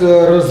сейчас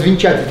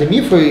развенчать эти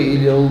мифы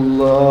или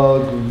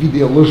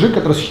виды лжи,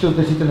 которые существуют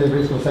относительно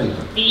Европейского союза?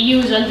 The EU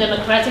is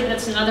undemocratic.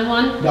 That's another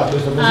one. Да, то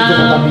есть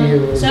относительно там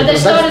и so they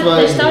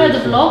started a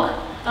blog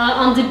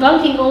on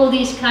debunking all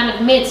these kind of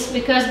myths,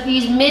 because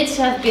these myths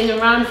have been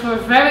around for a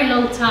very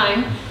long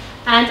time,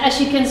 and as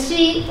you can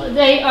see,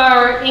 they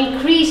are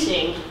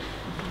increasing.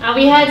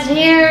 We had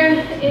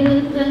here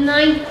in the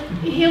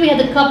here we had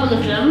a couple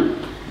of them,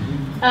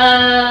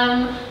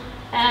 and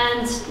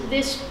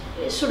this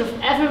is sort of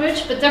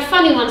average, but there are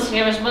funny ones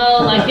here as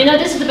well. Like,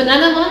 this is the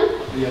banana one.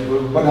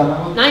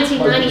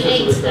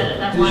 1998,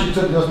 that one.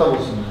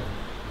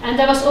 And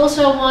there was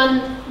also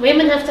one,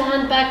 women have to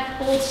hand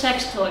back old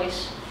sex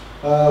toys.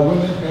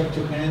 Women have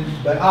to hand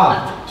back.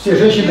 Все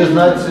женщины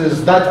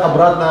сдать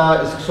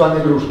обратно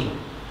сексуальные игрушки.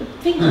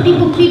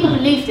 People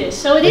believe this,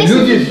 so it is.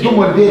 Люди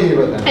думают, верили в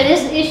это. It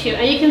is an issue,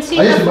 and you can see.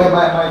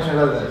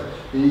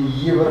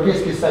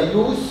 Европейский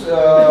союз,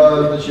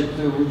 значит,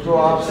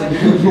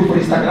 соберет группу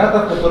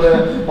аристократов,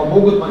 которые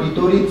помогут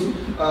мониторить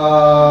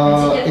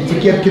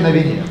этикетки на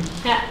вине.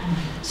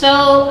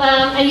 So,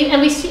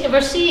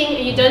 we're seeing,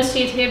 and you don't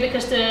see it here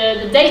because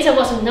the data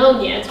wasn't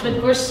known yet, but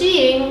we're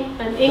seeing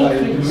an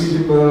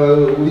increase.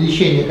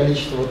 Увеличение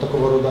количества вот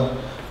такого рода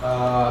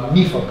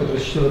мифов, которые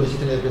существуют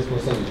относительно Европейского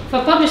союза.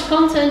 For published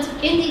content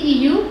in the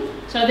EU,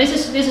 so this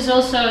is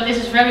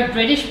very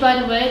British, by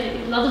the way.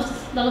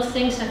 A lot of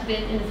things have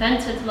been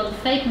invented. A lot of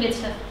fake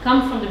myths have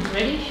come from the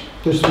British.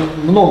 То есть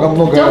много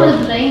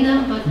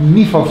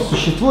мифов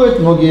существует,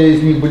 многие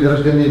из них были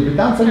рождены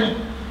британцами.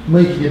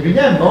 Мы их не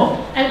обвиняем, но.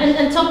 And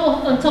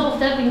on top of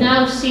that, we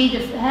now see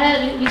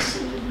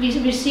we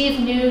receive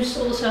news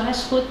also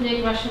has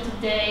Sputnik, Russia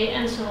Today,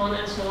 and so on,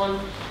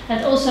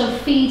 that also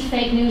feed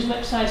fake news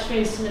websites, for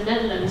instance, in the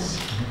Netherlands.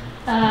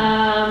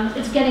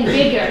 It's getting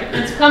bigger.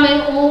 It's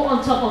coming all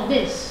on top of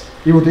this.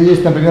 И вот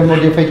есть, например,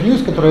 многие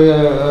фейк-ньюс,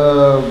 которые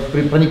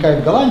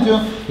проникают в Голландию,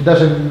 и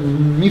даже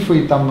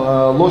мифы, там,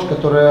 ложь,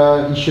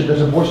 которая еще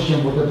даже больше,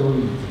 чем вот это вы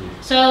видите.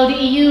 So the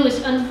EU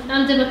is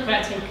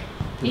undemocratic.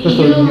 The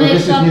EU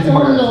makes up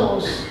all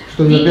laws.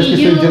 Что Европейский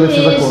Союз делает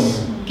все законно.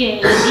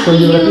 Что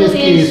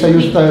Европейский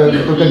Союз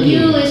только гей.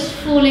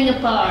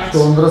 Что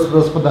он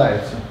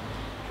распадается.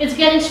 It's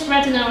getting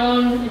spread in our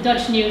own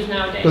Dutch news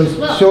nowadays. То есть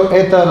все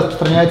это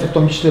распространяется в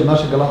том числе в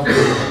нашей голландской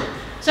газете.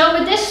 So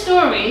with this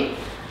story,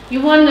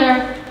 you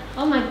wonder,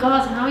 oh my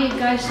God, how are you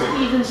guys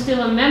even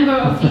still a member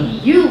of the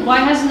EU? Why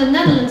hasn't the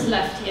Netherlands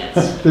left yet?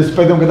 То есть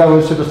поэтому, когда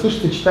вы все это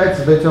слышите, читаете,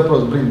 задаете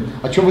вопрос,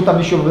 а что вы там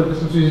еще в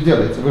Европейском Союзе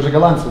делаете? Вы же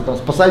голландцы, там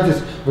спасайтесь,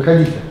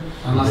 выходите.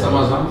 Она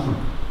сама замужем?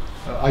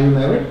 Are you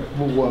married?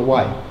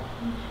 Why?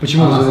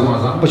 Почему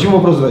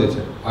вопрос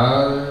задаете?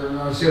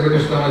 Все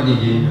говорят, что там одни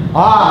геи.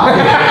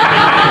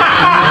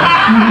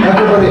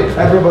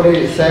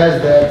 Everybody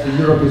says that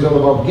Europe is all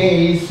about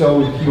gays,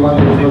 so if you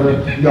wonder whether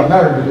you are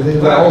married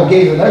because they're all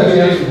gays and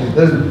lesbians,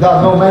 there's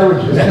no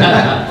marriages.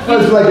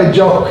 It's like a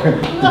joke.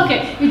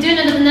 Okay, you do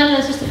know that the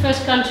Netherlands is the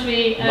first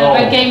country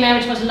where gay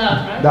marriage was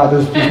allowed, right? Да, то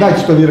есть знаете,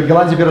 что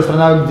Голландия первая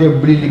страна, где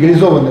были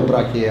легализованы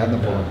браки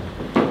однополые.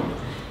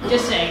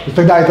 Just saying.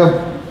 Тогда это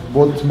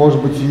вот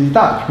может быть и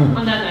так.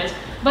 On that note.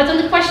 But on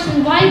the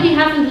question why we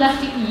haven't left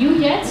the EU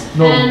yet,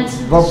 and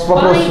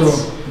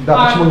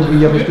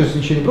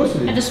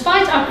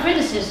despite our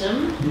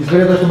criticism, we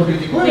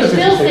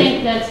still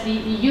think that the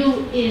EU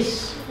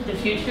is the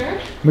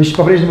future. Мы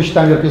по-прежнему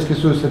считаем Европейский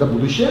Союз это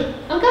будущее.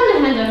 I'm going to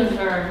hand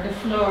over the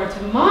floor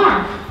to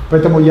Mark.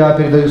 Поэтому я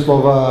передаю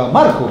слово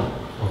Марку.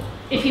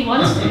 If he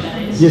wants to, that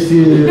is.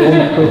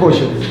 Если он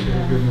хочет.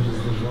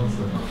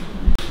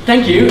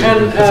 Thank you,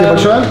 and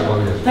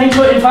thanks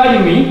for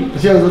inviting me.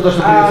 It's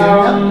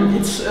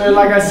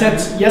like I said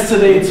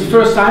yesterday, it's the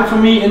first time for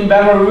me in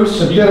Belarus.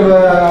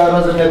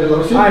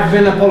 I've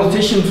been a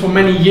politician for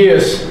many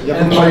years,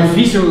 and my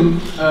visa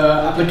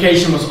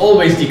application was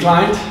always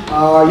declined.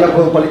 Я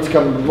был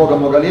политиком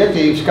много-много лет,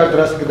 и каждый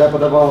раз, когда я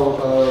подавал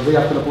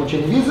заявку на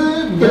получение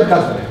визы, мне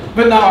отказывали.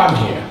 But now I'm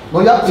here.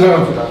 Но я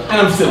And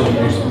I'm still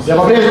here. Я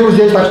по-прежнему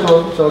здесь, так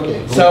что все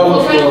окей.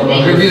 So,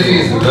 Без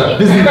визы, да?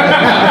 Без визы.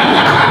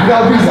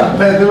 Да, виза.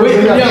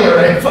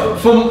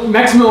 For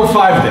maximum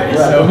 5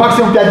 days.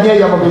 Максимум 5 дней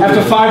я могу.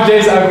 After 5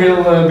 days, I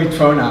will be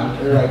thrown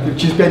out.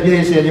 Через 5 дней,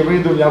 если я не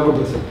выйду, меня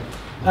выбросят.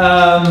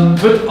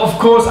 But of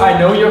course, I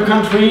know your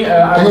country.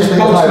 I was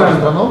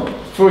spokesman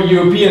for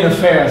European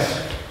affairs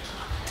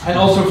and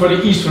also for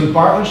the Eastern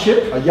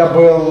Partnership. Я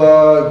был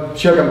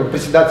человеком,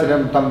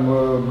 председателем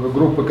там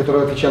группы,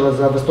 которая отвечала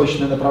за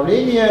восточное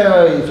направление,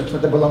 и, собственно,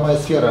 это была моя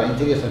сфера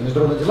интересов,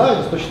 международные дела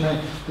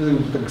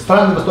и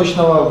страны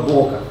восточного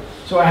блока.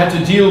 So I had to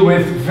deal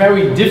with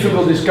very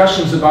difficult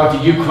discussions about the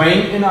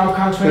Ukraine in our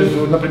country.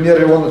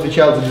 Например, он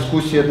отвечал за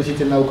дискуссии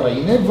относительно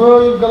Украины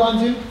в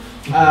Голландии.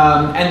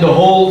 And the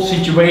whole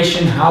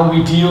situation, how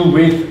we deal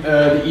with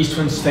the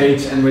eastern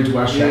states and with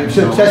Russia.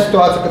 Вся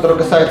ситуация, которая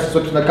касается,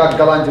 собственно, как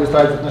Голландия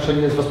выстраивает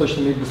отношения с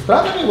восточными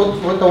странами, вот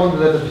это он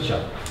за это отвечал.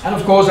 And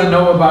of course, I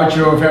know about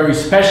your very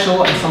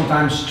special and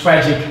sometimes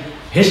tragic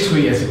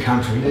history as a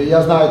country.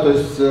 Я знаю, то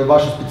есть,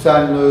 вашу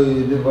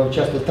специальную,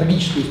 часто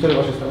трагическую историю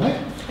вашей страны.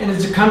 And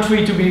it's a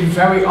country, to be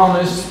very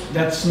honest,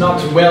 that's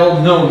not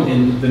well known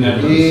in the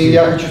Netherlands. И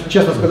я хочу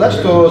честно сказать,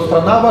 что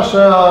страна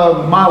ваша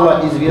мало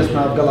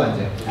известна в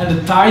Голландии. And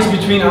the ties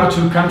between our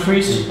two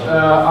countries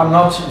are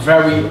not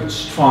very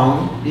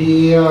strong.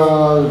 И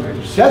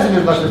связи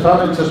между нашими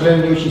странами, к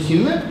сожалению, не очень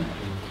сильны.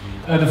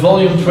 The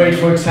volume trade,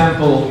 for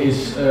example,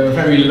 is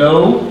very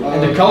low,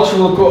 and the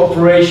cultural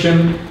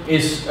cooperation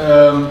is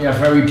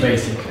very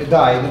basic.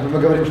 Да, и мы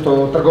говорим,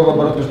 что торговый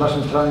оборот между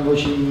нашими странами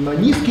очень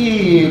низкий,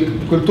 и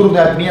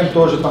культурный обмен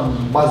тоже там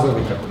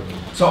базовый какой-то.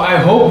 So I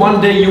hope one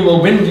day you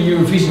will win the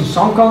Eurovision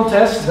Song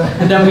Contest,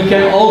 and then we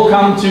can all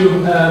come to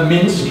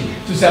Minsk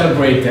to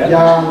celebrate that.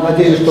 Я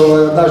надеюсь,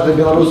 что однажды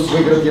Беларусь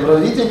выиграет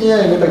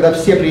Евровидение, и мы тогда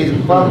все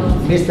приедем к вам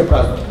вместе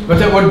праздновать. But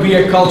that would be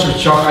a culture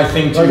shock, I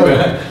think, to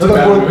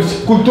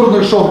Belarus.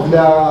 Культурный шок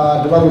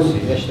для Беларуси,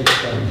 я считаю.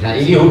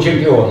 И Лигу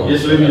чемпионов.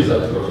 Если виза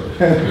откроют.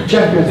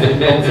 Yeah,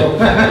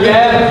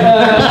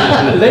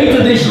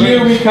 later this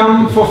year we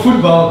come for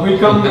football. We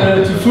come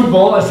to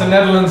football as the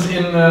Netherlands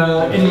in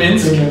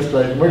Minsk.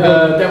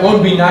 That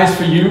won't be nice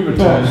for you, but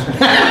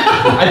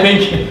I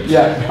think.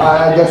 Yeah,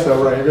 I guess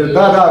so, right.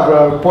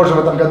 Да, позже в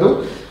этом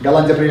году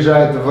Голландия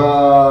приезжает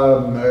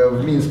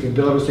в Минск, в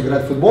Беларусь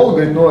играть в футбол.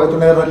 Говорит, ну это,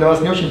 наверное, для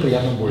вас не очень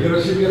приятно будет.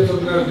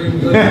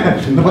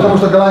 Ну потому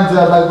что Голландия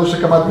одна из лучших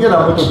команд мира,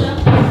 а мы тут.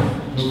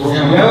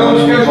 Я вам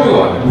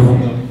скажу.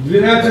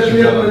 12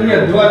 лет,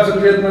 нет,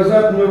 20 лет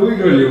назад мы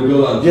выиграли у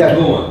голландцев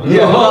дома.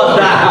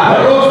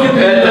 Боровский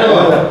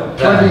тренировал.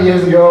 20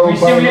 years ago,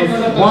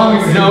 one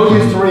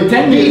history.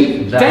 10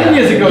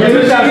 years ago,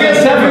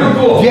 2007.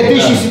 В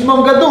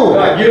 2007 году.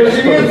 Да,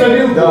 Герасимов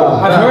забил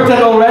гол. I've heard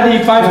that already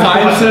 5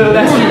 times.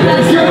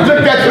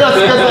 Уже 5 раз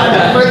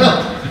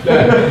сказали.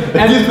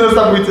 And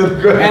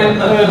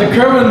the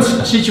current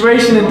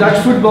situation in Dutch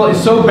football is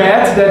so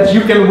bad that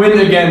you can win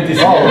again this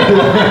year.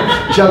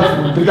 Сейчас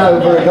в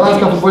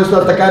голландском футболе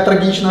ситуация такая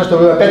трагичная, что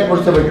вы опять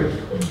можете выиграть.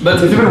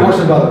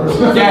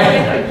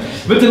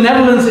 But the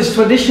Netherlands is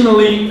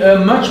traditionally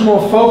much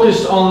more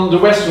focused on the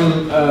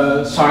western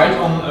side,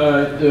 on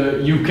the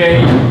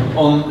UK,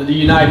 on the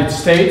United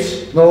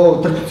States.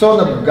 Но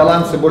традиционно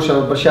голландцы больше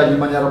обращают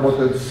внимание,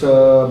 работают с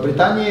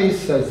Британией,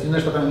 с Соединенными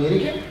Штатами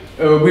Америки.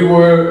 We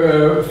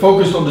were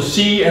focused on the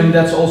sea, and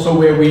that's also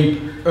where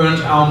we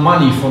earned our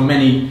money for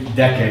many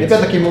decades.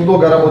 Опять-таки мы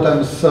много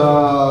работаем с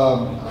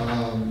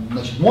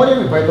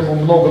морем, и поэтому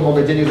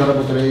много-много денег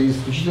заработали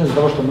исключительно из-за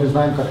того, что мы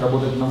знаем, как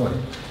работать на море.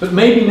 But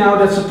maybe now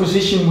that's a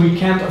position we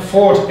can't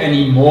afford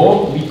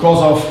anymore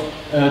because of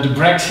the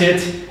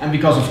Brexit and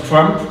because of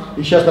Trump.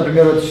 И сейчас,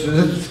 например,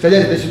 исходя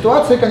из этой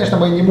ситуации, конечно,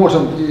 мы не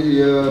можем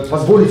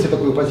позволить себе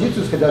такую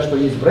позицию, исходя, что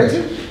есть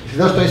Брекзит,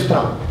 исходя, что есть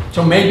Трамп.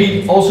 So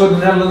maybe also the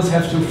Netherlands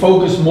have to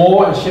focus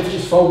more and shift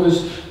its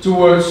focus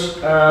towards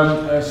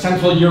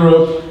Central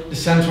Europe, the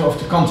center of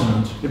the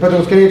continent. И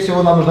поэтому, скорее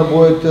всего, нам нужно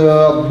будет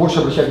больше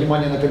обращать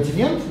внимание на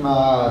континент,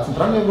 на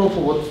Центральную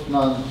Европу, вот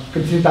на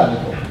континентальную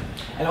Европу.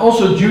 And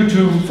also due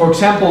to, for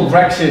example,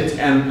 Brexit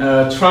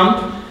and Trump,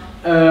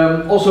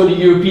 also the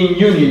European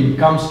Union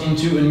comes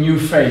into a new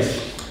phase.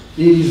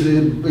 И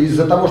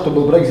из-за того, что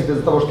был Брекзит,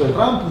 из-за того, что и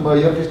Трамп,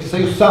 Европейский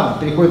Союз сам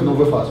переходит в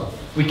новую фазу.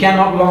 We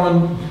cannot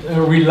longer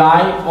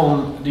rely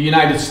on the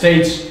United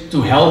States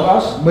to help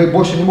us. Мы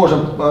больше не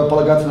можем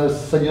полагаться на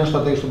Соединенные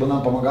Штаты, чтобы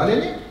нам помогали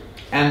они.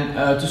 And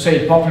to say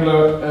it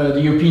popular,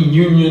 the European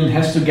Union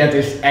has to get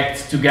its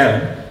act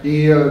together.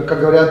 И,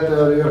 как говорят,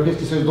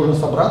 Европейский Союз должен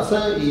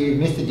собраться и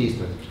вместе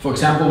действовать. For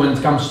example, when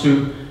it comes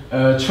to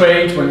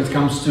trade, when it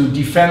comes to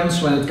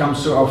defense, when it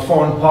comes to our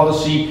foreign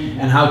policy,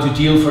 and how to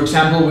deal, for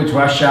example, with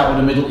Russia or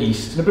the Middle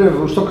East. Например,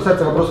 что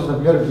касается вопросов,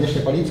 например,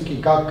 внешней политики,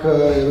 как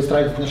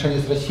выстраивать отношения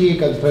с Россией,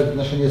 как выстраивать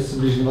отношения с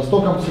Ближним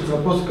Востоком, все эти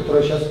вопросы,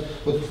 которые сейчас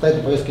вот стоят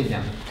на повестке дня.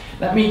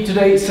 Let me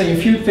today say a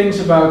few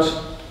things about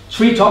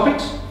 3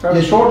 topics,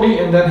 very shortly,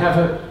 and then have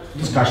a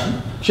discussion.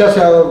 Сейчас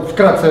я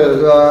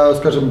вкратце,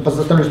 скажем,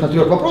 остановлюсь на 3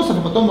 вопросах,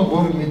 а потом мы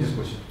будем иметь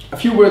дискуссию. A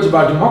few words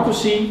about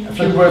democracy, a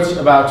few words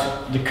about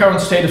the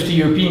current state of the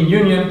European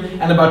Union,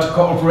 and about the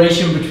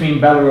cooperation between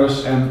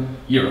Belarus and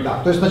Europe.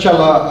 Да, то есть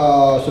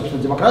сначала,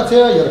 собственно,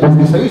 демократия,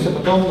 Европейский Союз, а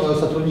потом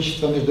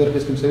сотрудничество между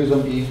Европейским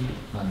Союзом и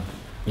нами.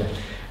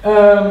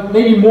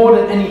 Maybe more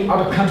than any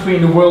other country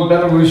in the world,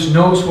 Belarus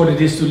knows what it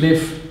is to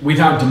live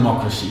without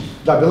democracy.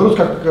 Да, Беларусь,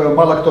 как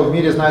мало кто в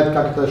мире знает,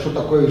 как это, что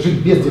такое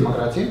жить без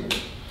демократии.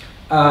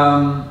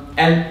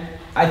 And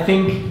I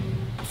think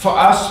for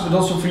us, but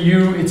also for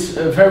you, it's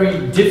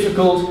very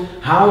difficult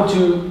how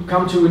to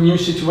come to a new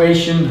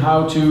situation,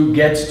 how to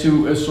get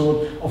to a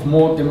sort of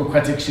more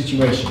democratic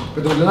situation.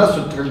 Поэтому для нас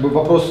как бы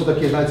вопросы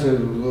такие, знаете,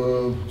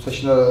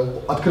 достаточно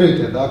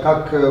открытые, да,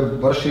 как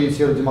расширить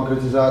сферу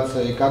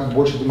демократизации, как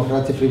больше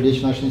демократии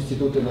привлечь в наши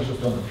институты, в нашу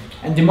страну.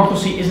 And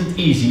democracy isn't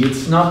easy.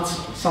 It's not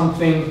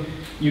something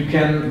you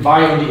can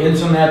buy on the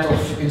internet or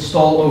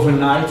install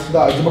overnight.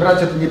 Да,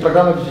 демократия это не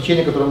программное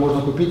обеспечение, которое можно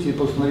купить и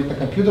установить на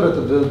компьютер.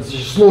 Это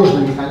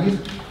сложный механизм.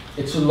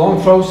 It's a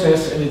long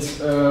process, and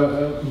it's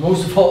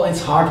most of all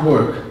it's hard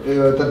work.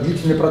 Это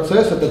длительный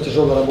процесс, это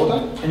тяжелая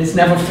работа. And it's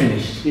never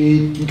finished.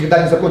 И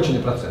никогда не законченный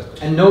процесс.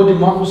 And no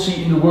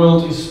democracy in the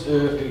world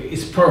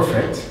is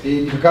perfect.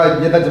 И никакая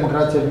ни одна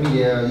демократия в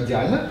мире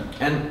идеальна.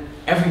 And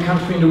every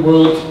country in the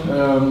world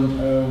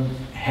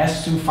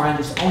has to find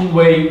its own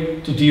way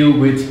to deal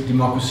with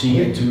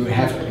democracy and to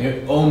have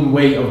their own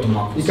way of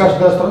democracy. И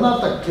каждая страна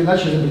так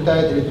иначе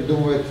изобретает или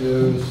придумывает,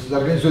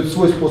 организует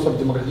свой способ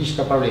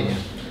демократического правления.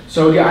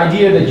 So the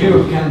idea that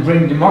Europe can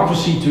bring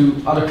democracy to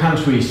other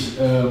countries,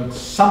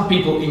 some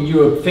people in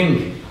Europe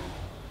think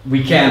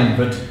we can,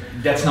 but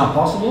that's not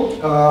possible.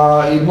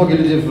 И многие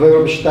люди в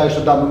Европе считают,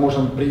 что да, мы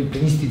можем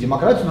принести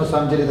демократию, но на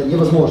самом деле это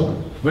невозможно.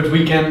 But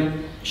we can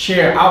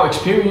share our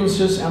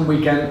experiences and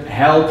we can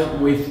help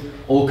with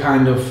all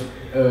kind of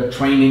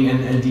training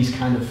and these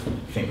kind of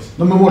things.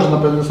 Но мы можем,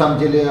 например, на самом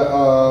деле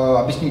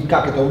объяснить,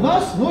 как это у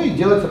нас, ну и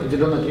делать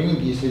определенные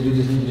тренинги, если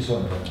люди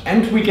заинтересованы.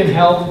 And we can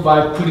help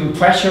by putting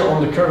pressure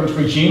on the current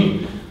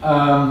regime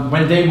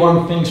when they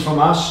want things from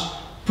us,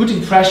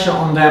 putting pressure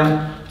on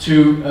them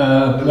to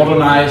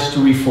modernize,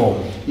 to reform.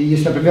 И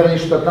если, например, они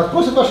что-то от нас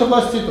просят ваши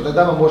власти, то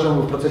тогда мы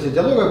можем в процессе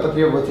диалога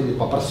потребовать или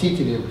попросить,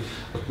 или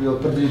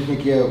определить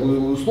некие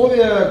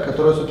условия,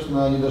 которые,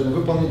 собственно, они должны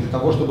выполнить для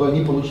того, чтобы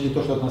они получили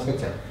то, что от нас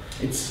хотят.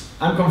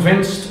 I'm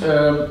convinced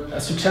a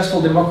successful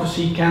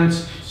democracy can't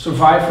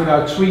survive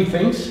without 3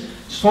 things: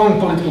 strong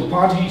political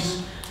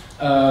parties,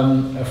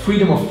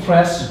 freedom of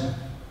press,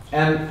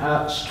 and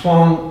a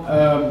strong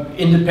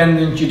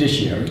independent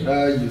judiciary.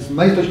 С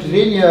моей точки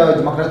зрения,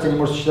 демократия не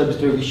может существовать без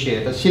 3 вещей.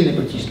 Это сильные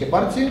политические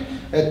партии,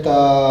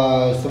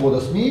 это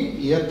свобода СМИ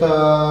и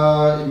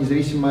это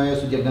независимая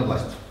судебная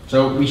власть.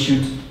 So we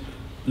should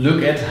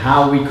look at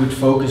how we could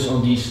focus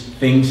on these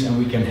things and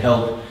we can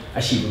help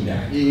achieving them.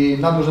 И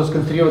нам нужно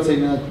сконцентрироваться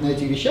именно на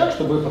этих вещах,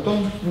 чтобы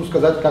потом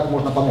сказать, как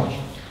можно помочь.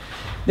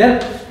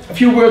 Then a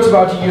few words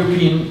about the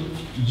European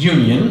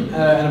Union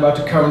and about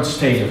the current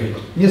state of it.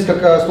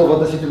 Несколько слов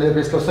относительно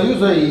Европейского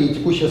Союза и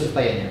текущего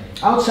состояния.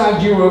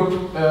 Outside Europe,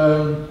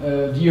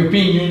 the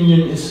European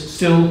Union is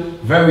still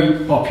very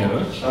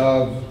popular.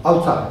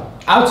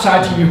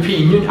 Outside the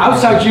European Union,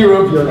 outside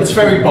Europe, it's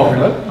very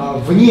popular.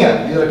 Вне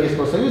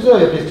Европейского Союза,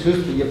 Европейский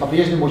Союз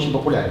по-прежнему очень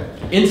популярен.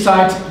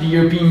 Inside the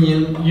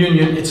European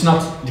Union, it's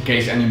not the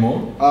case anymore.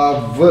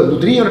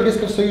 Внутри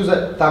Европейского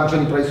Союза так же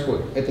не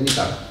происходит. Это не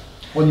так.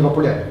 Он не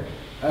популярен.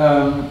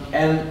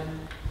 And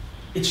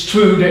it's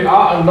true, there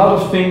are a lot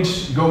of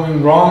things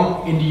going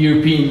wrong in the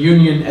European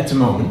Union at the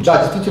moment.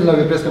 Да, действительно, в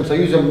Европейском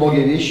Союзе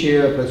многие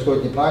вещи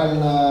происходят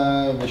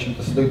неправильно, в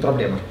общем-то, создают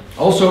проблемы.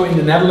 Also in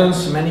the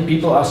Netherlands, many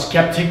people are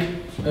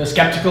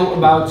skeptical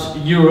about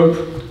Europe.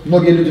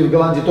 Многие люди в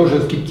Голландии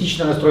тоже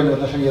скептично настроены в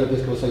отношении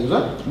Европейского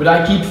Союза. But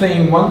I keep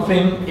saying one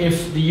thing: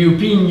 if the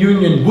European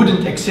Union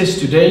wouldn't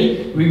exist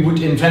today, we would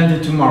invent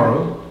it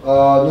tomorrow.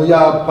 Но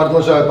я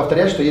продолжаю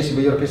повторять, что если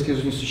бы Европейский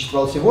Союз не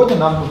существовал сегодня,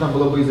 нам нужно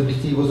было бы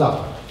изобрести его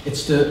завтра.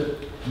 It's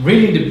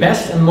really the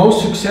best and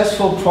most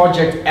successful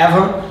project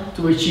ever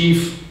to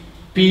achieve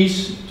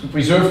peace, to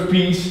preserve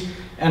peace,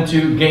 and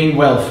to gain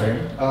welfare.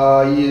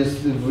 И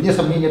вне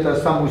сомнения, это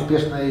самый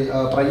успешный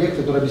проект,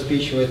 который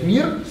обеспечивает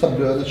мир,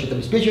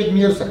 обеспечивает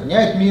мир,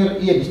 сохраняет мир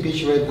и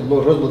обеспечивает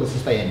рост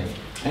благосостояния.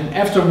 And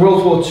after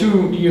World War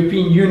II, the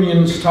European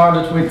Union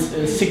started with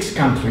 6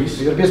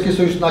 countries. Европейский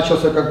Союз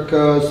начался как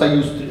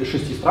союз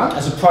 6 стран.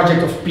 As a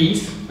project of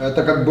peace.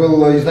 Это как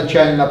был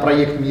изначально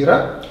проект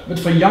мира. But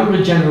for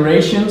younger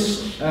generations,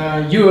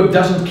 Europe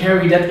doesn't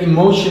carry that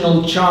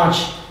emotional charge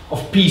of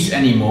peace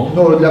anymore.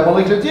 Но для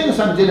молодых людей на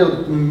самом деле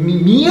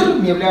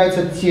мир не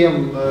является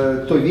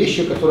той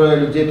вещью, которая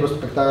людей просто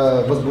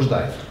как-то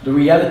возбуждает. The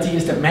reality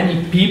is that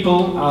many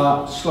people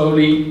are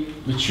slowly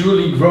but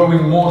surely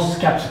growing more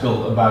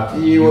skeptical about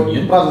the И вот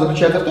Union. правда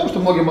заключается в том, что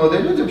многие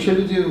молодые люди, вообще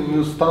люди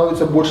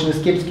становятся больше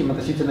скептиками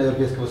относительно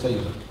Европейского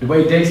Союза. The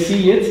way they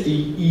see it,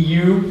 the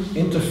EU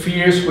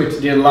interferes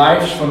with their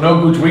lives for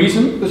no good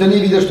reason. То есть они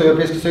видят, что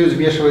Европейский Союз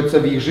вмешивается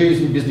в их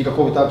жизнь без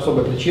никакой-то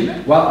особой причины.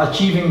 While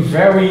achieving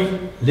very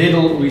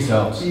little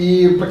results.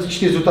 И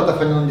практически результатов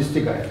они не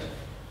достигают.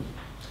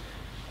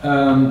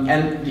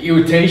 And the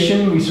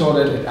irritation, we saw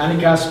that at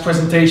Annika's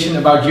presentation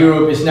about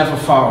Europe is never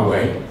far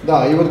away.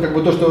 Да, и вот как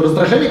бы то, что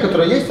раздражение,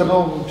 которое есть,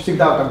 оно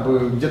всегда как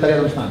бы где-то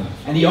рядом с нами.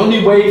 And the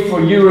only way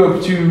for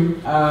Europe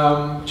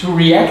to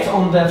react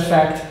on that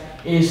fact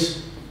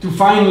is to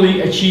finally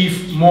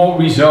achieve more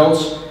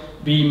results,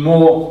 be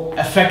more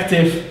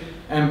effective,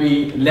 and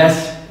be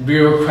less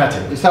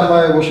bureaucratic. И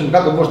самое, в общем,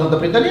 как можно это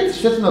преодолеть,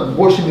 естественно,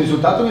 большими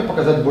результатами,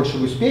 показать больше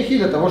успехи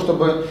для того,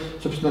 чтобы,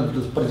 собственно,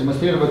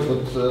 продемонстрировать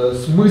вот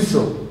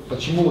смысл,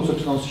 почему,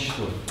 собственно, он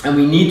существует. And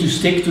we need to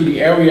stick to the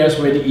areas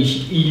where the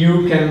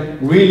EU can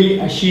really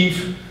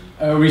achieve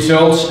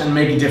results and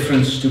make a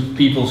difference to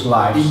people's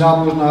lives. И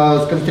нам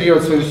нужно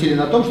сконцентрировать свои усилия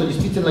на том, что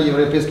действительно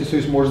Европейский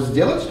Союз может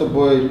сделать,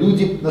 чтобы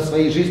люди на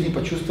своей жизни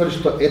почувствовали,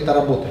 что это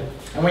работает.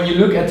 And when you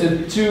look at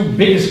the two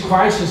biggest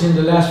crises in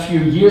the last few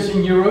years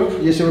in Europe,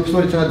 если вы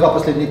посмотрите на два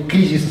последних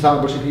кризиса,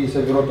 самых больших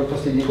кризисов в Европе в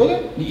последние годы,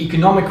 the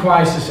economic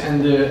crisis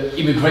and the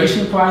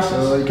immigration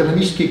crisis,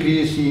 экономический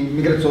кризис и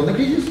миграционный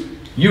кризис,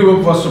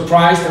 Europe was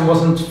surprised and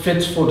wasn't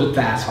fit for the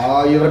task.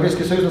 А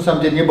Европейский Союз на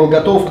самом деле не был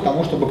готов к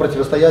тому, чтобы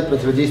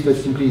противодействовать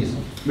этим кризисам.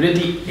 But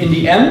in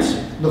the end,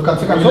 но в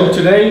конце концов,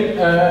 today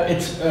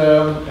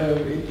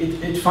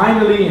it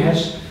finally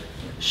has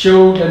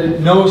shown that it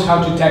knows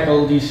how to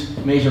tackle these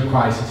major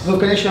crises. Но в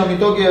конечном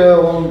итоге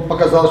он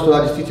показал, что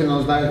да, действительно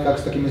он знает, как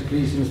с такими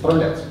кризисами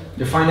справляться.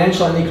 The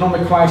financial and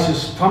economic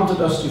crisis prompted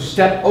us to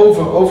step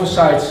over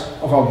oversights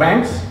of our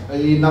banks.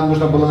 И нам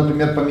нужно было,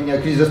 например,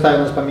 кризис заставил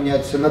нас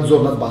поменять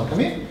надзор над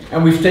банками.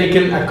 And we've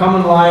taken a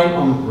common line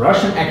on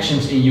Russian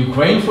actions in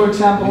Ukraine, for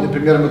example. И,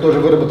 например, мы тоже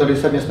выработали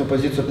совместную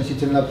позицию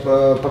относительно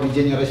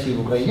поведения России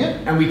в Украине.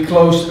 And we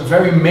closed a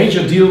very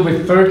major deal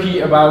with Turkey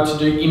about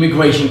the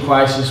immigration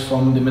crisis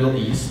from the Middle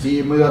East.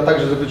 И мы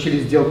также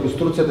заключили сделку с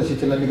Турцией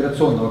относительно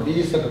миграционного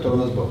кризиса, который у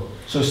нас был.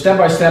 So step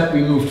by step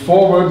we moved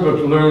forward,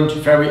 but learned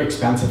very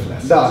expensive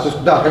lessons. Да, то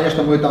есть, да,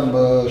 конечно, мы там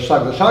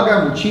шаг за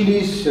шагом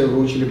учились,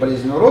 выучили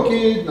болезненные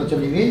уроки, но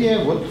тем не менее,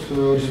 вот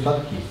результат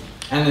есть.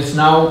 And it's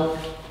now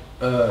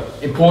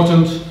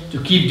important to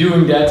keep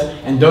doing that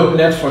and don't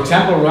let, for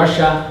example,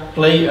 Russia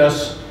play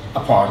us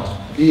apart.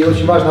 И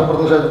очень важно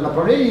продолжать в этом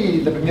направлении,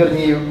 и, например,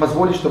 не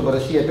позволить, чтобы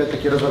Россия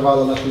опять-таки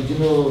разорвала нашу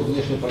единую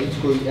внешнюю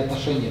политику и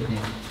отношения к ней.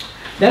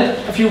 Then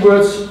a few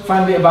words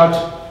finally about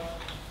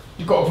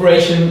the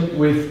cooperation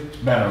with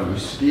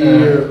Belarus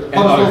and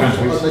other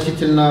countries.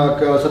 Относительно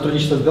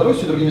сотрудничества с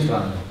Беларусью и другими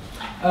странами.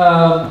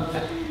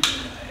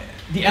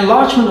 The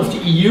enlargement of the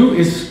EU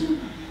is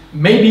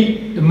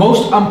maybe the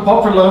most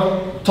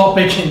unpopular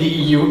topic in the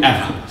EU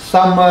ever.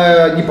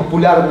 Самая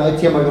непопулярная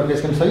тема в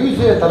Европейском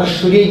Союзе – это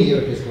расширение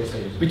Европейского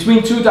Союза.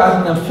 Between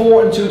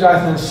 2004 and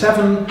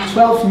 2007,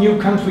 12 new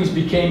countries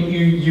became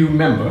EU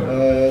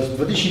member. С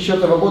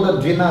 2004 года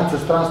 12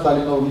 стран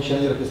стали новыми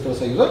членами Европейского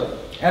Союза.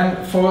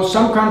 And for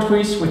some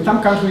countries, with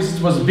some countries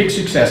it was a big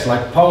success,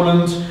 like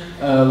Poland,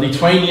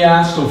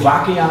 Lithuania,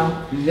 Slovakia.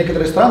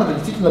 Некоторые страны это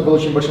действительно было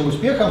очень большим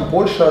успехом: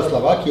 Польша,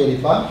 Словакия,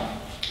 Литва.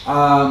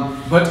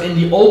 But in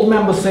the old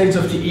member states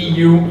of the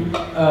EU,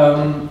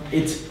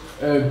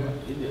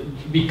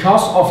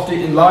 because of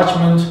the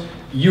enlargement,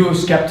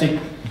 Eurosceptic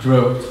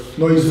growth.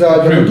 Но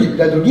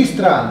для других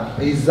стран,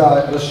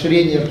 из-за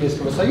расширения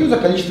Европейского Союза,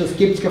 количество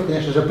скептиков,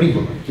 конечно же,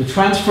 прибыло. The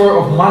transfer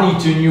of money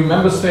to new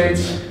member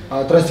states.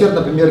 Трансфер,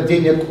 например,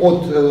 денег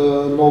от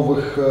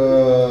новых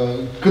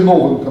к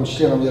новым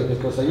членам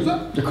Европейского Союза.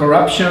 The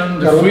corruption,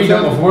 the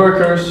freedom of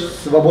workers.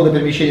 Свобода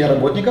перемещения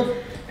работников.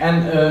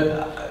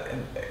 And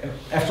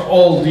after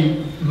all, the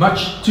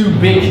much too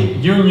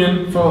big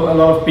union for a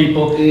lot of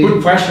people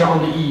put pressure on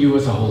the EU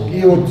as a whole.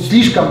 И вот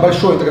слишком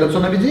большое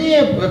интеграционное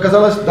объединение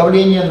оказалось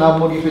давление на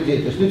многих людей.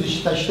 То есть люди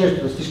считают, что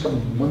это слишком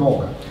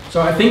много.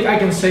 So I think I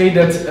can say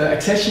that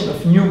accession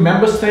of new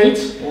member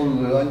states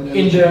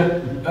in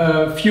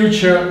the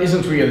future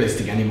isn't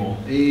realistic anymore.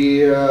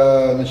 И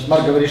значит,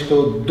 Марк говорит,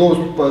 что до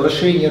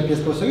расширения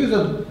Европейского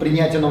Союза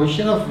принятие новых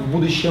членов в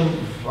будущем,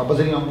 в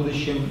обозримом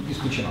будущем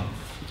исключено.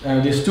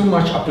 There's too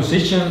much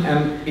opposition,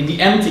 and in the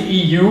end, the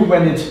EU,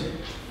 when it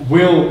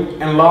will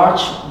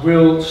enlarge,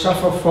 will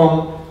suffer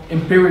from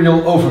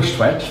imperial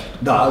overstretch.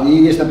 Да, и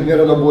если, например,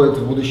 оно будет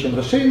в будущем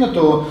расширено,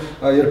 то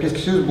Европейский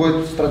Союз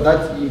будет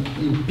страдать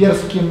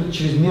имперским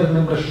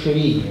чрезмерным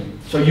расширением.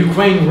 So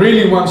Ukraine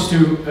really wants to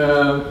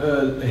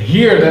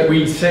hear that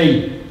we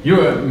say you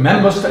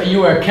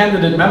are a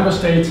candidate member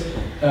state,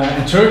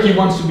 and Turkey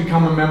wants to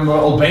become a member,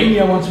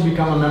 Albania wants to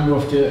become a member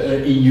of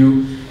the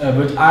EU.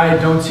 But I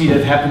don't see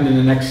that happen in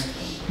the next,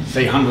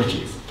 say, 100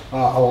 years.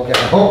 Дело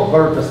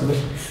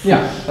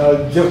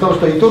в том,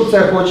 что и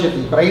Турция хочет,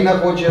 и Украина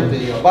хочет,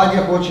 и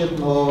Албания хочет,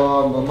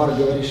 но Марк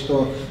говорит,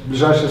 что в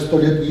ближайшие 100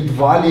 лет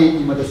едва ли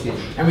им это светит.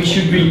 And we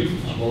should be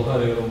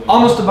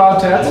honest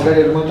about that.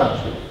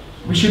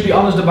 We should be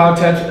honest about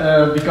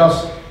that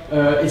because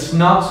it's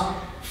not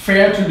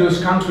fair to those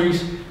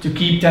countries to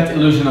keep that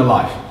illusion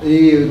alive.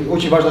 И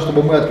очень важно,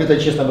 чтобы мы открыто и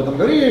честно об этом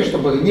говорили,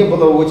 чтобы не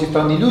было у этих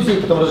стран иллюзий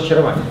и потом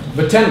разочарования.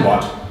 But then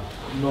what?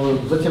 Но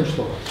затем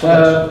что?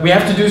 We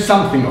have to do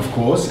something, of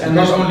course, and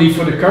not only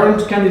for the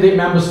current candidate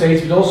member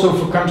states, but also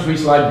for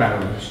countries like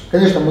Belarus.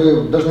 Конечно,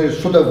 мы должны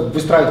что-то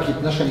выстраивать какие-то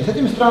отношения с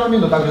этими странами,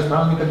 но также с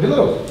странами, как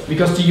Беларусь.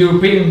 Because the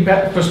European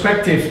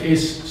perspective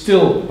is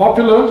still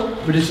popular,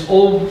 but it's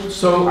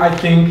also, I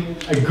think,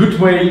 a good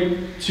way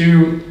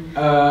to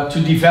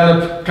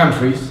develop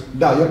countries.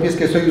 Да,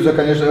 Европейского союза,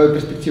 конечно,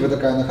 перспектива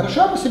такая, она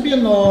хороша по себе,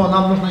 но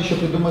нам нужно еще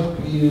придумать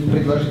и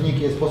предложить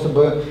некие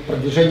способы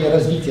продвижения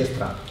развития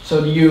стран. So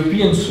the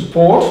European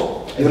support,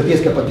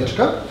 европейская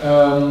поддержка,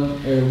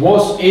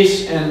 was,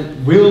 is,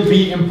 and will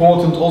be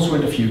important also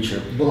in the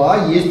future.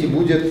 Была, есть и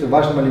будет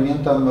важным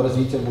элементом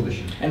развития в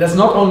будущем. And that's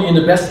not only in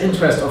the best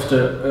interest of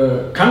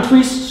the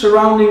countries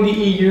surrounding the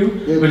EU,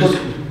 but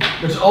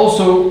it's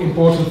also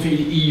important for the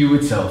EU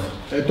itself.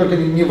 Только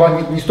не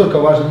столько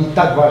важно, не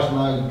так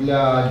важно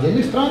для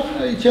отдельных стран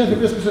и членов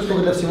Европейского Союза,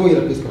 сколько для всего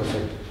Европейского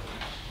Союза.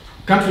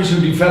 Countries who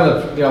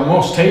develop, they are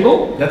more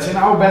stable, that's in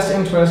our best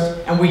interest,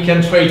 and we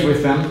can trade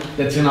with them,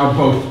 that's in our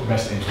both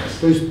best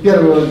interest. То есть,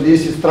 первое,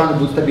 если страны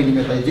будут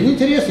стабильными, это один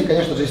интерес, и,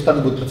 конечно же, если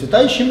страны будут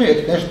процветающими,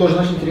 это, конечно, тоже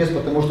наш интерес,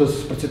 потому что с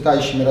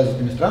процветающими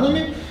развитыми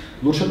странами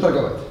лучше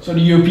торговать. So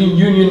the European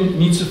Union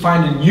needs to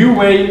find a new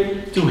way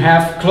to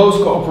have close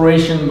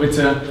cooperation with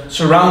the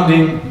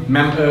surrounding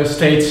member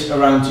states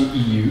around the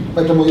EU.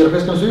 Поэтому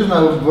Европейскому Союзу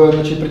надо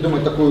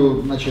придумать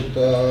такой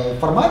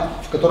формат,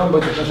 в котором бы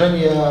эти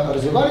отношения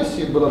развивались,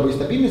 и была бы и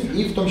стабильность,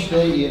 и в том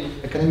числе и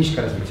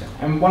экономическое развитие.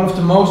 And one of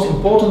the most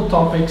important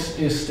topics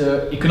is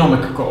the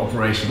economic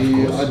cooperation,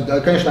 of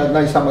course. Конечно,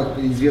 одна из самых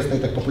известных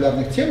и так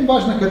популярных тем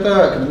важных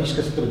это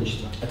экономическое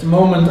сотрудничество. At the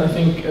moment, I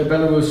think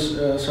Belarus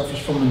suffers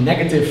from a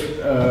negative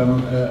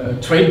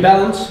trade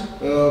balance.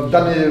 В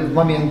данный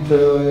момент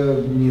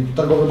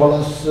торговый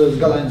баланс с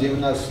Голландией у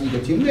нас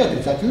негативный,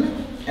 отрицательный.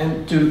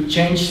 And to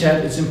change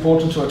that, it's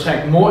important to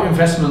attract more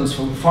investments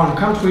from foreign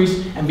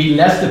countries and be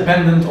less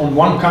dependent on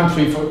one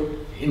country, for,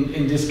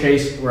 in this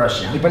case,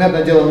 Russia. И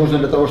понятное дело, нужно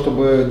для того,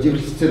 чтобы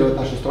диверсифицировать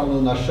нашу страну,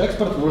 наш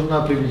экспорт,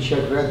 нужно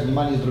привлекать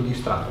внимание из других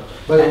стран.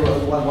 But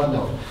one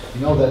note,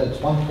 you know that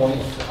at one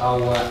point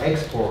our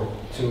export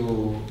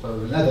to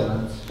the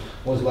Netherlands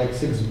was like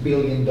 $6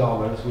 billion,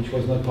 which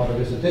was not part of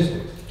the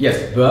statistics. Yes,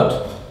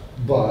 but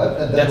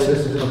and that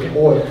was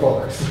oil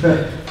products.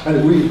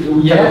 And we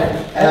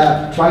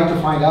try to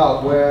find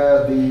out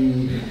where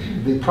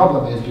the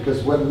problem is,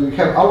 because when we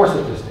have our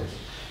statistics,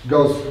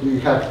 we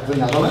have the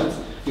Netherlands,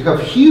 you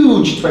have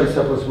huge trade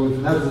surplus with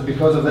the Netherlands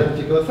because of that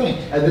particular thing,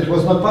 and it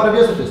was not part of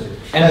your statistics.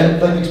 And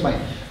let me explain.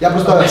 Я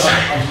просто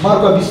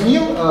Марку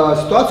объяснил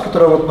ситуацию,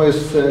 которую вот мы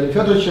с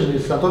Федоровичем и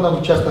с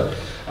Антоном часто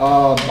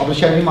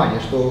обращаем внимание,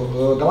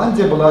 что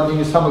Голландия была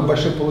одним из самых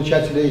больших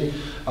получателей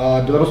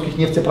белорусских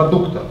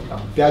нефтепродуктов.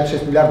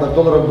 5-6 миллиардов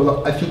долларов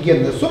была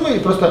офигенная сумма, и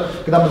просто,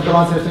 когда мы с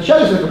голландцами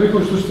встречались, я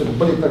говорю, слушайте,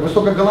 блин, так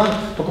высоко голланд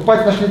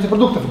покупать наши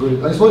нефтепродуктов,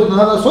 говорит, они смотрят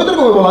на свой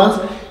торговый баланс,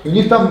 и у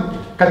них там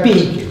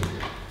копейки.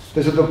 То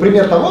есть это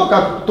пример того,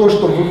 как то,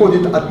 что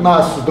выходит от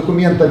нас с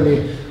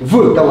документами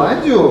в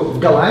Голландию, в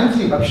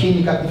Голландии вообще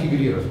никак не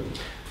фигурирует.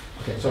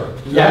 Okay, sorry.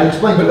 Yeah. I'll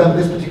explain to them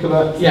this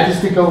particular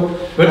statistical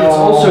but it's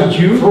also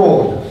due.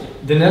 Fraud.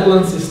 The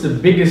Netherlands is the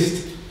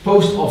biggest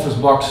post office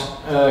box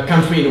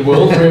country in the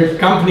world, where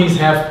companies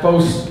have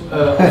post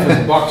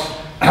office box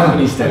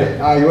companies there.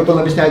 И вот он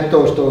объясняет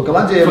то, что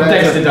Голландия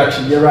является,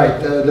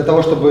 для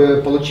того,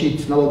 чтобы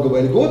получить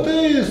налоговые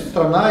льготы,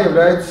 страна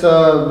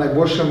является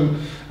наибольшим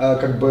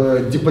как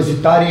бы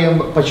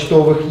депозитарием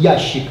почтовых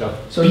ящиков.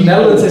 So the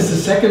Netherlands is the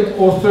second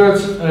or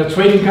third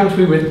trading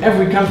country with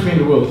every country in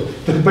the world.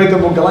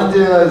 Поэтому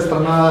Голландия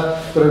страна,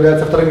 которая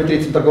является вторым и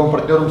третьим торговым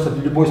партнером с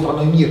любой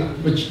страной мира.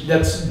 Which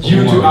that's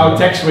due to our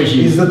tax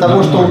regime. Из-за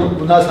того, что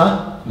у нас,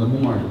 на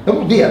бумаге.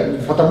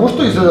 Нет, потому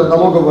что из-за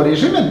налогового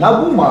режима на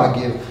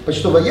бумаге,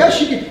 почтовые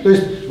ящики, то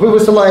есть вы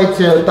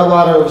высылаете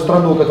товары в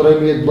страну, которая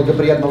имеет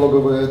благоприятный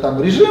налоговый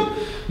режим,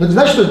 но это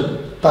значит, что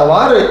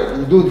товары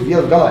идут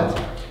в Голландию.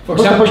 For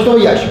example,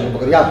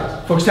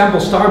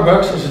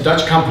 Starbucks is a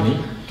Dutch company.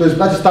 То есть,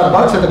 знаете,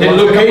 Starbucks это they're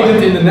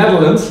located in the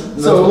Netherlands.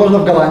 So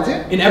в Голландии.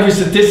 In every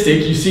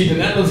statistic, you see the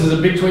Netherlands is a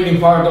big trading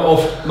partner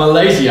of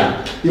Malaysia.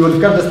 И вот в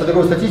каждой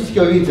такой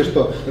статистике вы видите,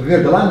 что,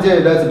 например, Голландия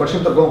является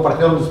большим торговым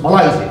партнером с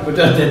Малайзией. But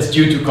that's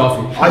due to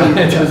coffee.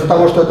 Из-за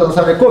того, что это на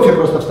самом деле кофе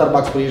просто в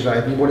Starbucks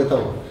приезжает, не более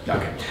того.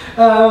 Okay.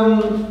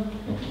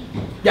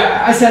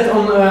 Yeah, I said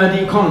on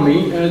the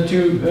economy to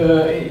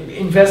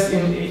invest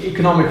in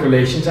economic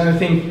relations, and I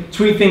think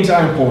three things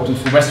are important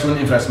for Western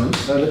investments.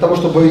 Для того,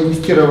 чтобы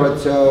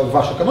инвестировать в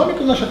вашу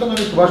экономику, в нашу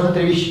экономику, важны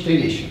три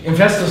вещи.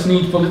 Investors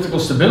need political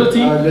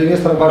stability. Для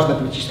инвестора важна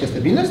политическая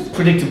стабильность.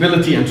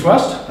 Predictability and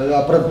trust.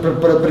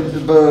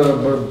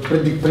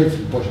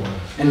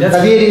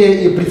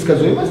 Доверие и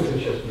предсказуемость.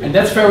 And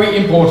that's very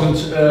important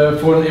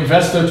for an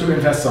investor to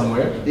invest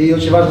somewhere. И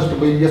очень важно,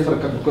 чтобы инвестор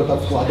как бы куда-то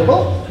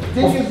вкладывал,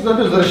 деньги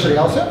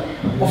расширялся.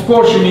 Of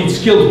course, you need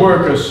skilled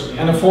workers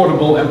and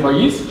affordable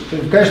employees.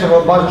 Конечно,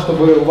 важно,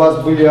 чтобы у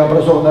вас были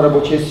образованная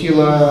рабочая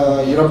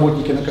сила и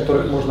работники, на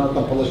которых можно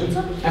там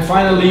положиться. And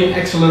finally,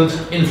 excellent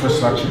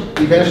infrastructure.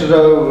 И, конечно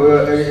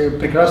же,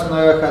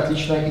 прекрасная,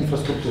 отличная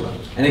инфраструктура.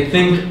 And I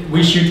think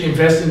we should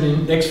invest in the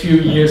next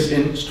few years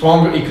in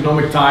stronger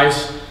economic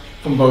ties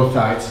from both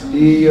sides.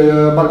 И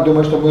Марк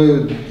думает, что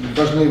мы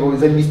должны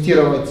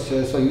заинвестировать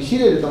свои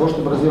усилия для того,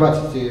 чтобы развивать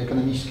эти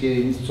экономические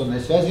и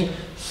инвестиционные связи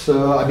с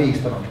обеих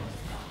сторон.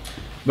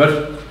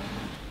 But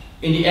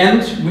in the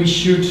end, we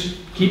should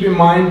keep in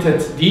mind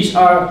that these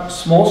are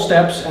small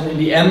steps, and in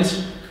the end,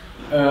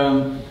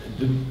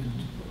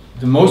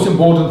 the most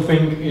important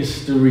thing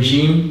is the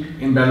regime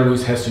in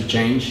Belarus has to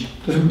change.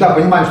 То есть, да,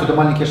 понимаем, что это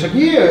маленькие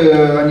шаги,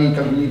 они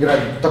как бы не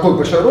играют такой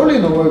большой роли,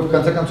 но мы в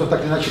конце концов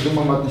так или иначе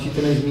думаем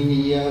относительно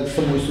изменения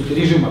самой сути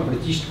режима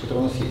политического, который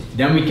у нас есть.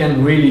 Then we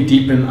can really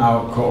deepen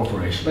our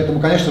cooperation.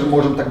 Поэтому, конечно же,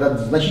 можем тогда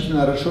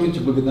значительно расширить и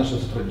углубить наше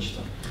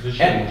сотрудничество.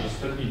 Зачем он же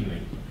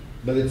стабильный?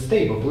 But it's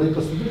stable,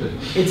 political stability.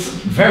 It's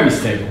very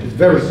stable. It's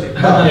very stable.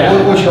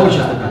 Очень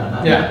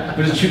стабильно. Yeah,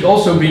 but it should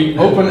also be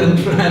open and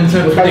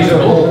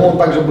predictable. Он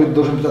также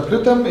должен быть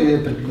открытым и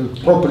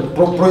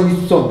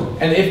проинвестиционным.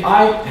 And if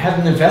I had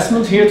an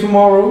investment here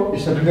tomorrow,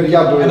 если, например,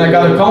 я бы, and I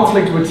got a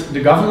conflict with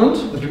the government,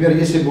 например,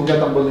 если бы у меня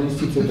там была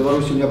инвестиция в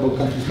Беларуси, у меня был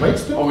конфликт с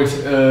правительством, or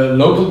with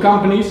local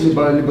companies,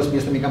 либо с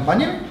местными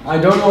компаниями, I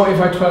don't know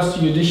if I trust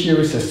the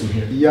judiciary system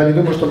here. Я не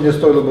думаю, что мне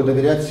стоило бы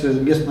доверять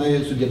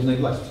местной судебной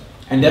власти.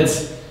 And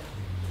that's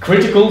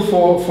critical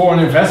for foreign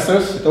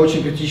investors. Это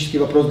очень критический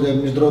вопрос для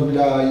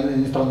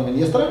иностранного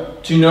инвестора.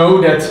 To know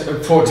that,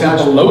 for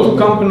example, local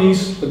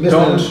companies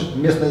don't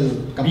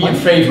be in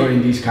favor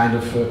in these kind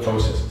of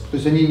processes. То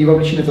есть они не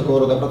вовлечены в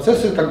такого рода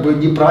процессы, как бы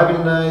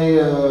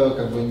неправильной,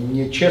 как бы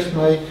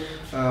нечестной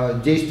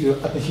действию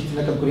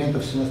относительно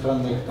конкурентов с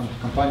иностранных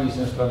компаний,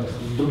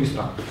 с других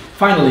стран.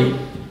 Finally,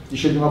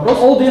 еще один вопрос.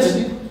 All this,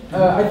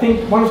 I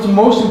think one of the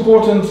most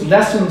important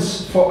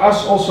lessons for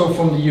us also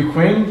from the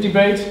Ukraine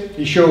debate.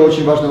 Еще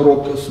очень важный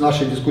урок с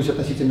нашей дискуссии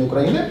относительно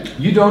Украины.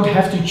 You don't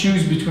have to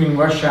choose between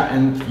Russia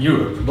and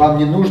Europe. Вам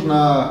не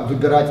нужно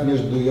выбирать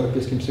между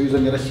Европейским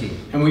Союзом и Россией.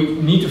 And we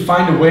need to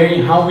find a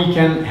way how we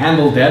can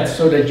handle that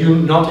so that you're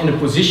not in a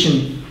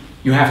position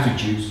you have to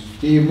choose.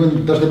 И мы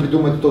должны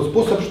придумать тот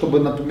способ, чтобы,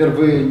 например,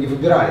 вы не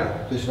выбирали,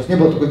 то есть у вас не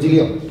было такой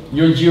дилеммы.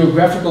 Your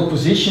geographical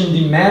position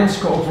demands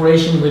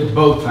cooperation with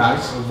both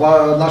sides.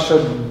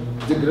 Наше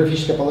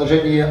географическое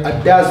положение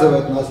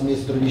обязывает нас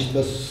вместе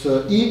сотрудничество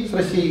и с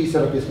Россией, и с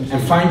Европейским Союзом.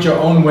 And find your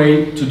own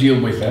way to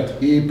deal with that.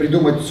 И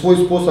придумать свой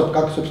способ,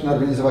 как, собственно,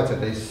 организовать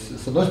это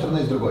с одной стороны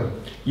и с другой.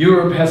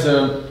 Europe has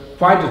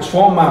quite a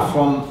trauma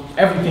from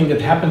everything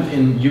that happened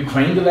in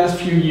Ukraine the last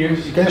few years.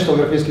 И, конечно,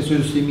 Европейский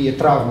Союз имеет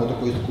травму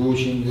такую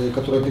очень,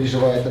 которая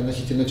переживает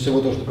относительно всего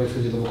того, что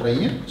происходило в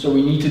Украине. So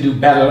we need to do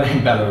better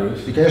in Belarus.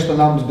 И, конечно,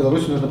 нам с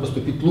Беларусью нужно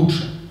поступить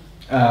лучше.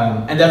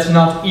 And that's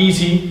not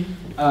easy.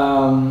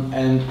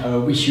 And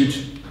we should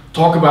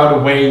talk about a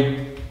way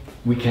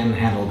we can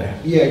handle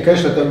that. И,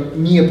 конечно, это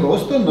не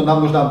просто, но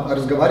нам нужно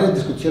разговаривать,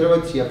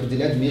 дискутировать и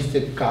определять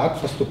вместе, как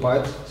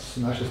поступать с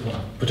нашей стороны.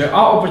 But there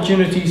are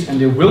opportunities and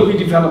there will be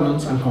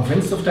developments. I'm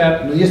convinced of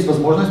that. Но есть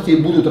возможности и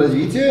будут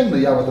развития, но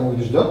я в этом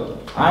убежден.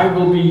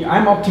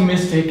 I'm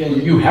optimistic,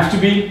 and you have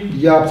to be.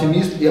 Я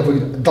оптимист, и вы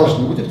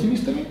должны быть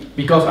оптимистами.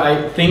 Because I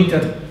think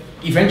that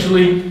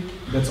eventually,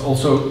 that's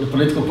also the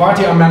political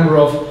party I'm a member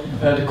of.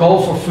 The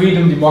call for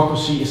freedom,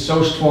 democracy is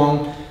so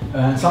strong.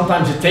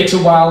 Sometimes it takes a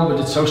while, but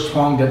it's so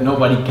strong that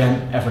nobody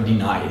can ever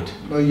deny it.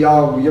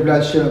 Я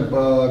являюсь членом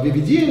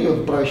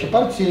VVD, правящей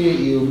партии,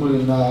 и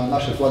мы на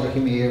наших флагах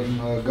имеем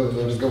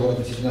разговор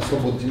относительно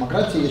свободы и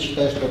демократии. Я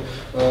считаю, что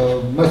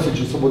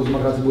месседжи свободы и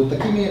демократии будут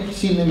такими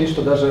сильными,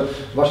 что даже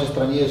в вашей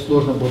стране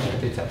сложно будет их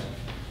отрицать.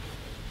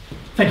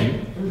 Thank you.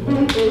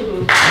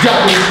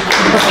 Дякую.